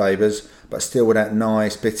fruit flavours, but still with that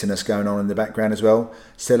nice bitterness going on in the background as well.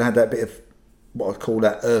 Still had that bit of what I'd call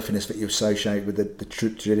that earthiness that you associate with the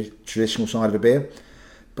traditional side of a beer.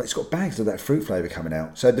 But it's got bags of that fruit flavour coming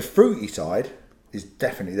out. So the fruity side is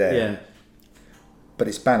definitely there. Yeah. But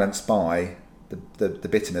it's balanced by the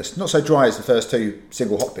bitterness. Not so dry as the first two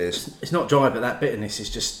single hop beers. It's not dry, but that bitterness is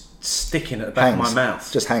just sticking at the back of my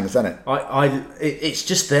mouth. Just hangs, doesn't it? It's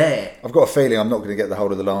just there. I've got a feeling I'm not going to get the whole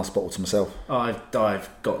of the last bottle to myself. I've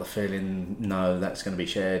got the feeling that's going to be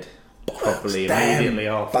shared properly immediately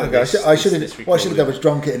after. What I should have done was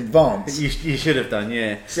drunk it in advance. You should have done,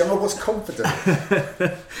 yeah. See, I was confident.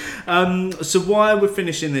 So while we're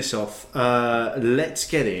finishing this off, let's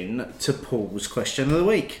get in to Paul's question of the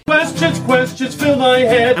week. Questions fill my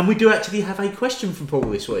head. And we do actually have a question from Paul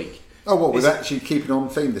this week. Oh, what? We're actually keeping on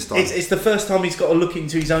theme this time? It's the first time he's got to look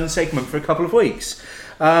into his own segment for a couple of weeks.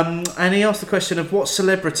 And he asked the question of what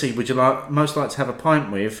celebrity would you most like to have a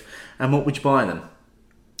pint with, and what would you buy them?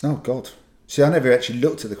 Oh, God. See, I never actually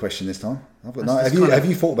looked at the question this time. Have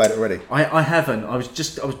you thought about it already? I haven't. I was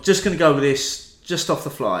just going to go with this just off the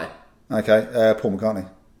fly. Okay, Paul McCartney.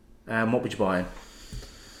 What would you buy him?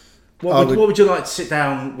 What would you like to sit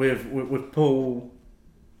down with Paul?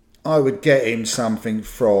 I would get him something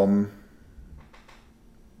from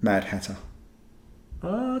Mad Hatter.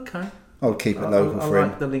 Oh, okay. I would keep it local for him. I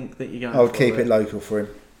like the link that you're going I would keep it local for him.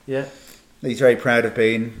 Yeah. He's very proud of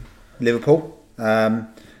being Liverpool.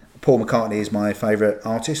 Paul McCartney is my favourite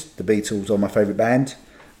artist. The Beatles are my favourite band.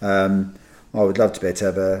 I would love to be able to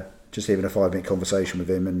have just even a 5-minute conversation with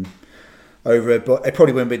him, and but it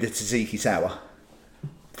probably wouldn't be the Tzatziki sour.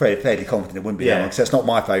 Fairly confident it wouldn't be that one, because that's not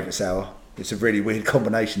my favourite sour. It's a really weird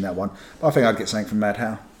combination, that one. But I think I'd get something from Mad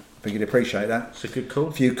Hatter. I think you'd appreciate that. It's a good call.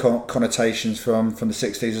 A few connotations from the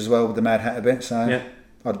 60s as well with the Mad Hatter bit. So yeah.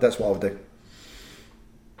 That's what I would do.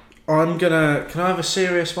 Can I have a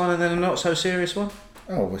serious one and then a not so serious one?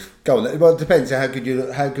 Oh, go on. Well, it depends how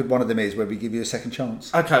good one of them is, where we give you a second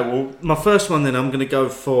chance. Okay, well, my first one then, I'm going to go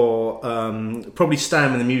for probably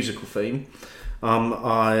staying with the musical theme.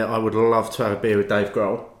 I would love to have a beer with Dave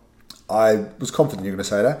Grohl. I was confident you were going to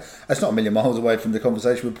say that. That's not a million miles away from the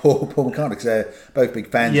conversation with Paul McCartney, because they're both big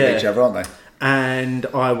fans of each other, aren't they? And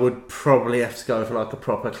I would probably have to go for like a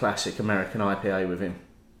proper classic American IPA with him.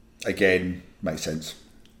 Again, makes sense.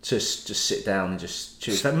 Just sit down and just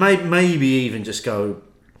choose that. Maybe even just go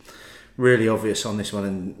really obvious on this one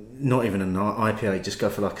and not even an IPA. Just go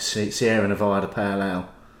for like a Sierra Nevada Pale Ale.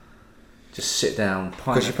 Just sit down.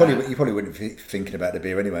 Because you probably wouldn't be thinking about the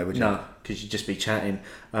beer anyway, would you? No, because you'd just be chatting.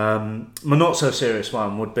 My not so serious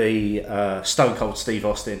one would be Stone Cold Steve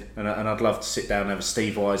Austin, and I'd love to sit down and have a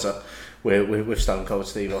Steve Weiser with Stone Cold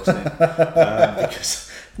Steve Austin, because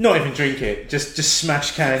not even drink it, just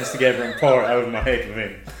smash cans together and pour it over my head with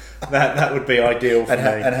him. That would be ideal for me.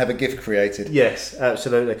 And have a gift created. Yes,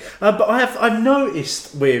 absolutely. But I've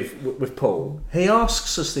noticed with Paul, he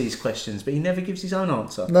asks us these questions, but he never gives his own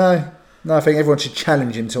answer. No, I think everyone should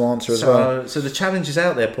challenge him to answer as well. So the challenge is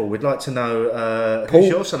out there, Paul. We'd like to know who's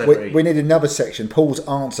your celebrity. We need another section, Paul's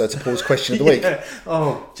answer to Paul's question of the week.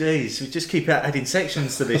 Oh, geez, we just keep adding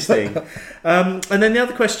sections to this thing. And then the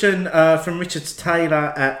other question from Richard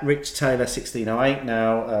Taylor at Rich Taylor 1608.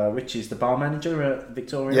 Now, Rich is the bar manager at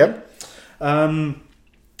Victoria. Yep.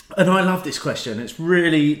 And I love this question. It's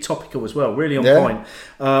really topical as well, really on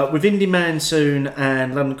point. With Indie Monsoon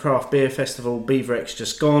and London Craft Beer Festival, Beaverex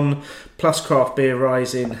just gone, plus Craft Beer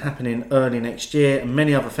Rising happening early next year, and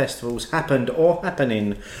many other festivals happened or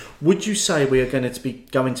happening, would you say we are going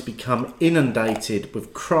to become inundated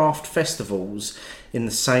with craft festivals in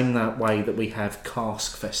the same way that we have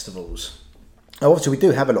cask festivals? Obviously, we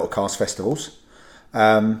do have a lot of cask festivals.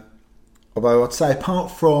 Although I'd say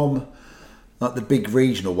apart from like the big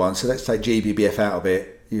regional ones, so let's take GBBF out of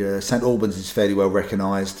it. Yeah, St Albans is fairly well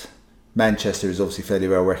recognised. Manchester is obviously fairly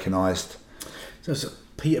well recognised. So there's a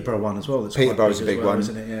Peterborough one as well. Peterborough's a big one,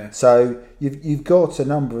 isn't it? Yeah. So you've got a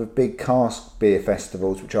number of big cask beer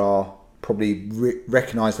festivals which are probably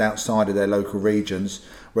recognised outside of their local regions,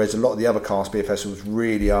 whereas a lot of the other cask beer festivals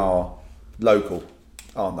really are local,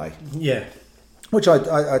 aren't they? Yeah. Which I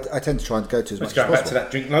tend to try and go to as much as possible. It's going back to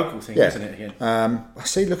that drink local thing, isn't it, again? I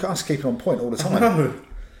see, look at us keeping on point all the time. I know.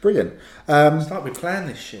 Brilliant. It's like we plan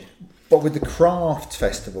this shit. But with the craft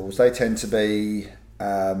festivals, they tend to be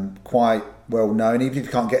quite well known, even if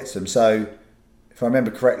you can't get to them. So, if I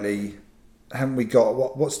remember correctly, haven't we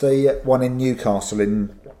got, what's the one in Newcastle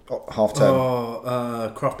in half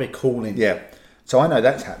term? Craft Beer Calling. Yeah. So I know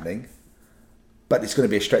that's happening, but it's going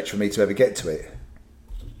to be a stretch for me to ever get to it.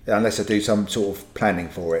 Unless I do some sort of planning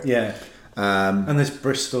for it. Yeah. And there's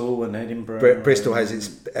Bristol and Edinburgh. Bristol has its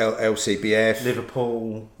LCBF.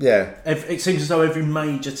 Liverpool. Yeah. It seems as though every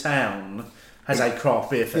major town has a craft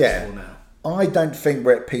beer festival now. I don't think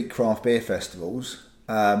we're at peak craft beer festivals.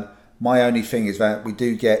 My only thing is that we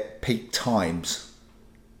do get peak times.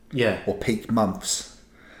 Yeah. Or peak months.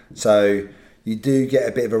 So you do get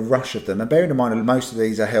a bit of a rush of them. And bearing in mind that most of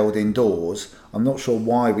these are held indoors, I'm not sure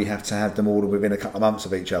why we have to have them all within a couple of months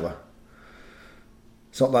of each other.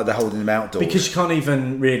 It's not like they're holding them outdoors. Because you can't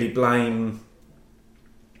even really blame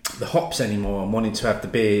the hops anymore and wanting to have the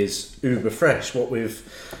beers uber fresh. What with,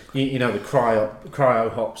 the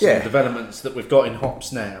cryo hops and the developments that we've got in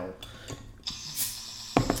hops now,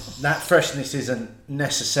 that freshness isn't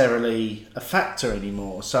necessarily a factor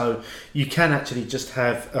anymore. So you can actually just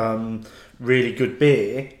have really good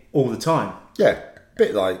beer all the time. Yeah.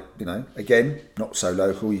 Bit like, again, not so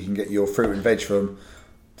local. You can get your fruit and veg from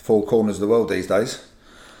the four corners of the world these days.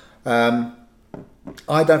 I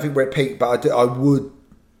don't think we're at peak, but I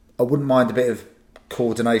wouldn't mind a bit of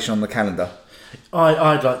coordination on the calendar.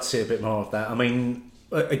 I'd like to see a bit more of that. I mean,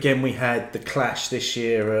 again, we had the clash this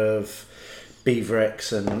year of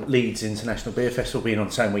Beaverex and Leeds International Beer Festival being on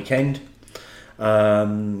the same weekend.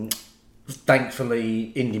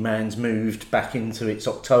 Thankfully, Indie Man's moved back into its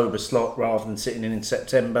October slot rather than sitting in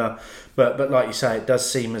September. But like you say, it does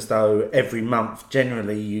seem as though every month,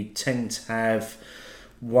 generally, you tend to have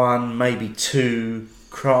one, maybe two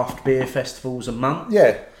craft beer festivals a month.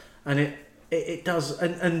 Yeah. And it does.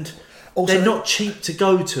 And also, they're not cheap to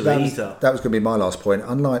go to either. That was going to be my last point.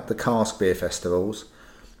 Unlike the cask beer festivals,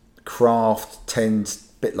 craft tends,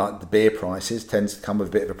 a bit like the beer prices, tends to come with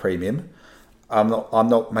a bit of a premium. I'm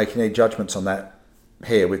not making any judgments on that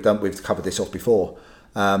here. We've covered this off before.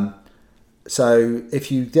 So if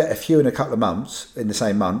you get a few in a couple of months in the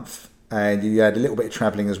same month, and you add a little bit of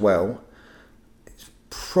travelling as well, it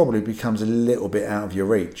probably becomes a little bit out of your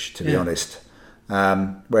reach, to be honest.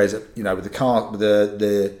 Whereas with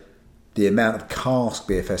the amount of cask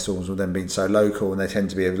beer festivals with them being so local, and they tend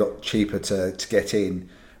to be a lot cheaper to get in,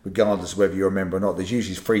 regardless of whether you're a member or not. There's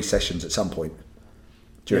usually free sessions at some point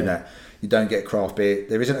during that. You don't get craft beer.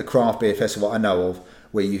 There isn't a craft beer festival I know of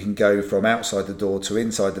where you can go from outside the door to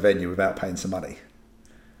inside the venue without paying some money?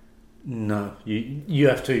 No, you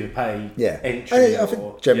have to pay Yeah, entry. I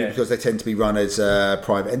think generally because they tend to be run as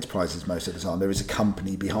private enterprises most of the time. There is a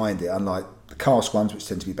company behind it, unlike the cask ones, which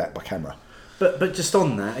tend to be backed by camera. But just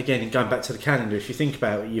on that, again, going back to the calendar, if you think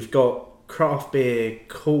about it, you've got Craft Beer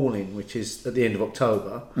Calling, which is at the end of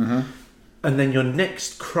October, and then your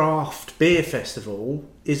next Craft Beer Festival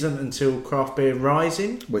isn't until Craft Beer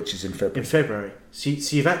Rising, Which is in February. So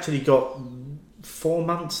you've actually got 4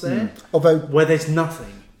 months there, Although where there's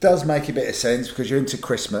nothing. does make a bit of sense because you're into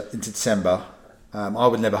Christmas, into December. I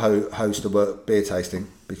would never host a work beer tasting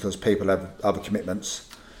because people have other commitments.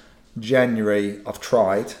 January, I've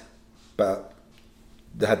tried, but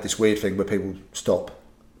they had this weird thing where people stop.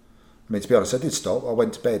 I mean, to be honest, I did stop. I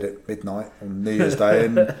went to bed at midnight on New Year's Day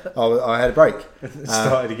and I had a break.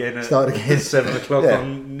 Started again at 7 o'clock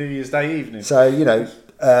on New Year's Day evening. So,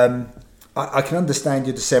 I can understand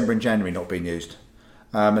your December and January not being used.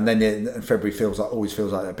 And then February always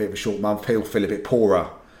feels like a bit of a short month. People feel a bit poorer.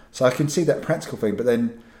 So I can see that practical thing, but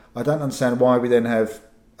then I don't understand why we then have...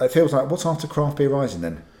 It feels like, what's after Craft Beer Rising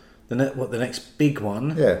then? The next big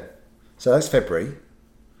one? Yeah. So that's February.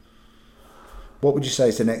 What would you say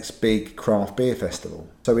is the next big craft beer festival?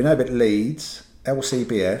 So we know about Leeds,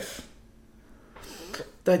 LCBF.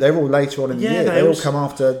 They're all later on in the year. They all come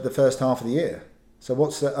after the first half of the year. So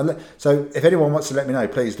so if anyone wants to let me know,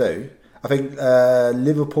 please do. I think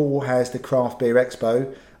Liverpool has the Craft Beer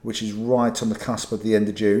Expo, which is right on the cusp of the end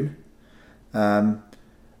of June.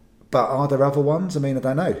 But are there other ones? I mean, I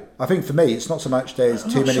don't know. I think for me, it's not so much there's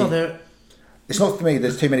too many... It's not for me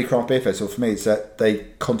there's too many craft beer festivals. For me, it's that they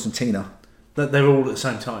concertina. That they're all at the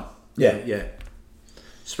same time. Yeah.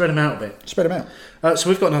 Spread them out a bit. So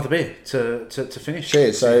we've got another beer to finish.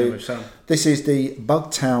 Cheers. So this is the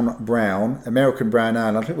Bugtown Brown, American Brown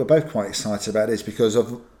Ale. I think we're both quite excited about this because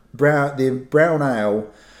of the brown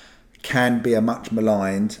ale can be a much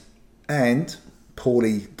maligned and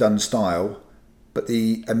poorly done style, but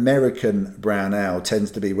the American brown ale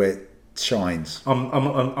tends to be where it shines.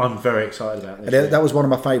 I'm very excited about this. And that was one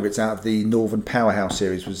of my favourites out of the Northern Powerhouse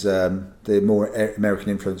series. Was the more American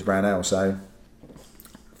influenced brown ale. So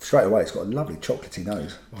straight away, it's got a lovely chocolatey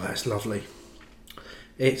nose. Oh, that's lovely.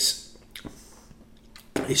 It's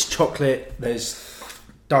chocolate. There's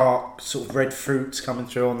dark sort of red fruits coming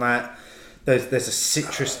through on that. There's a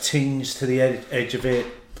citrus tinge to the edge of it.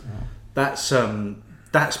 That's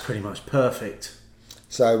pretty much perfect.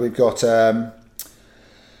 So we've got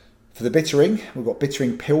for the bittering, we've got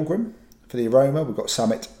Bittering Pilgrim. For the aroma, we've got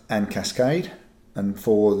Summit and Cascade, and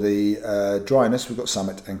for the dryness, we've got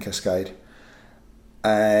Summit and Cascade.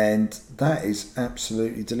 And that is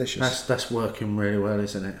absolutely delicious. That's working really well,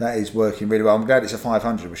 isn't it? That is working really well. I'm glad it's a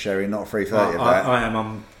 500 we're sharing, not a 330 of that. I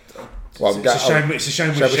am. It's a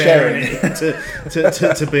shame we're sharing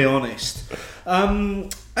it, to be honest.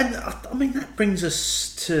 And I mean, that brings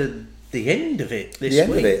us to the end of it this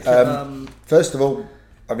week. First of all,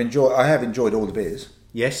 I have enjoyed all the beers.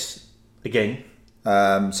 Yes, again.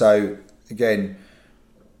 So again,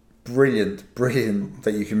 brilliant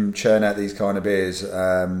that you can churn out these kind of beers,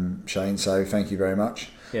 Shane. So thank you very much.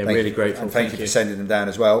 Yeah, really grateful. And thank you for sending them down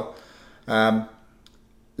as well.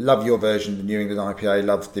 Love your version of the New England IPA.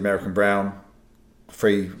 Love the American Brown.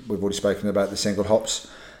 We've already spoken about the single hops.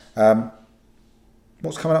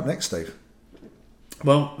 What's coming up next, Steve?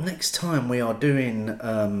 Well, next time we are doing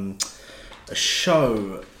a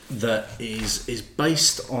show that is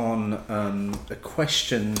based on a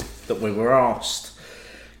question that we were asked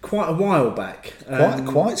quite a while back.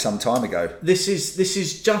 Quite some time ago. This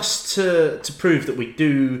is just to prove that we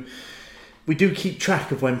do keep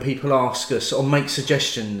track of when people ask us or make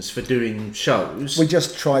suggestions for doing shows. We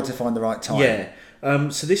just tried to find the right time. Yeah.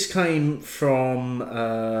 So this came from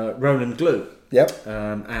Roland Glue. Yep.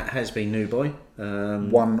 At Has Been New Boy.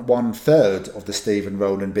 1/3 of the Steve and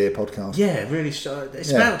Roland Beer podcast. Yeah, really.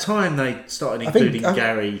 It's about time they started including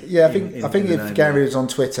Gary. Yeah, I think if Gary was on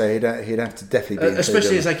Twitter, he'd have to definitely be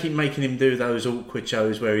especially as they keep making him do those awkward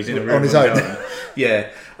shows where he's in a room on his own. Yeah.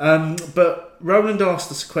 But Roland asked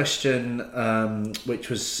us a question which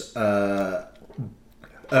was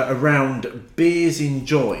around beers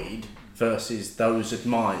enjoyed versus those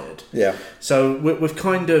admired. Yeah. So we've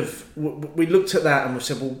kind of we looked at that and we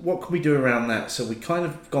said, well, what can we do around that? So we kind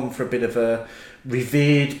of gone for a bit of a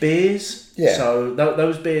revered beers. Yeah. So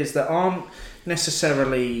those beers that aren't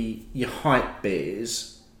necessarily your hype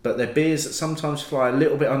beers, but they're beers that sometimes fly a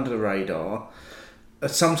little bit under the radar, are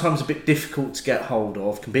sometimes a bit difficult to get hold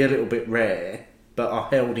of, can be a little bit rare, but are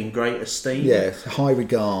held in great esteem. Yeah, high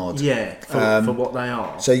regard. Yeah, for what they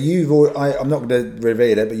are. So I'm not going to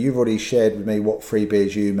reveal it, but you've already shared with me what free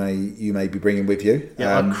beers you may be bringing with you.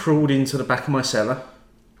 Yeah, I crawled into the back of my cellar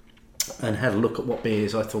and had a look at what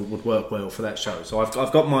beers I thought would work well for that show. So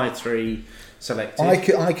I've got my 3 selected.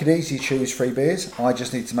 I could easily choose 3 beers. I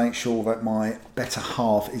just need to make sure that my better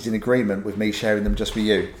half is in agreement with me sharing them just for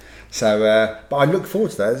you. So, but I look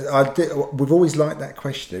forward to that. We've always liked that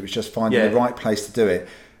question. It was just finding the right place to do it.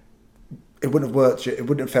 It wouldn't have worked. It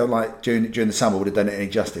wouldn't have felt like during the summer would have done it any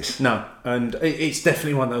justice. No, and it's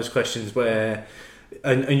definitely one of those questions where,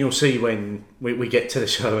 and you'll see when we get to the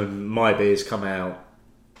show and my beers come out.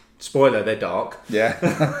 Spoiler, they're dark.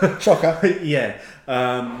 Yeah. Shocker. Yeah.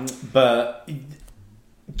 But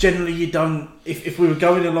generally you don't... If we were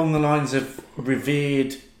going along the lines of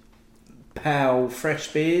revered PAL fresh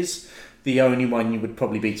beers, the only one you would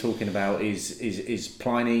probably be talking about is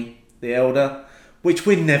Pliny the Elder, which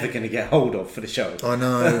we're never going to get hold of for the show. I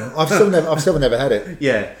know. I've still never had it.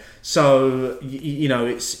 Yeah. So,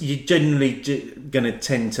 you're generally going to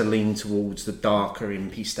tend to lean towards the darker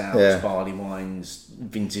impy stouts, barley wines,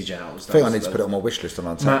 vintage ales. I think I need to put it on my wish list on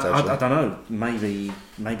Untappd. I don't know.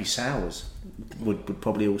 Maybe sours would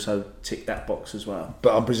probably also tick that box as well.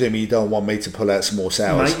 But I'm presuming you don't want me to pull out some more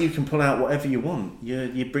sours. Mate, you can pull out whatever you want.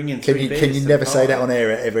 You're bringing Can 3 beers. Can you never say that on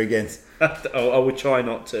air ever again? I would try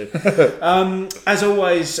not to. As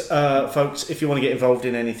always, folks, if you want to get involved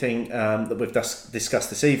in anything that we've discussed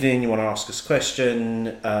this evening, you want to ask us a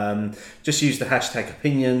question, just use the hashtag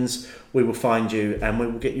opinions. We will find you and we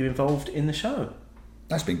will get you involved in the show.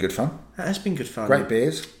 That's been good fun. That has been good fun. Great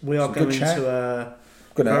beers. We are going to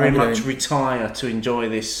very much retire to enjoy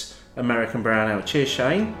this American Brown Ale. Cheers,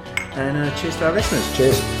 Shane, and cheers to our listeners.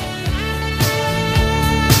 Cheers.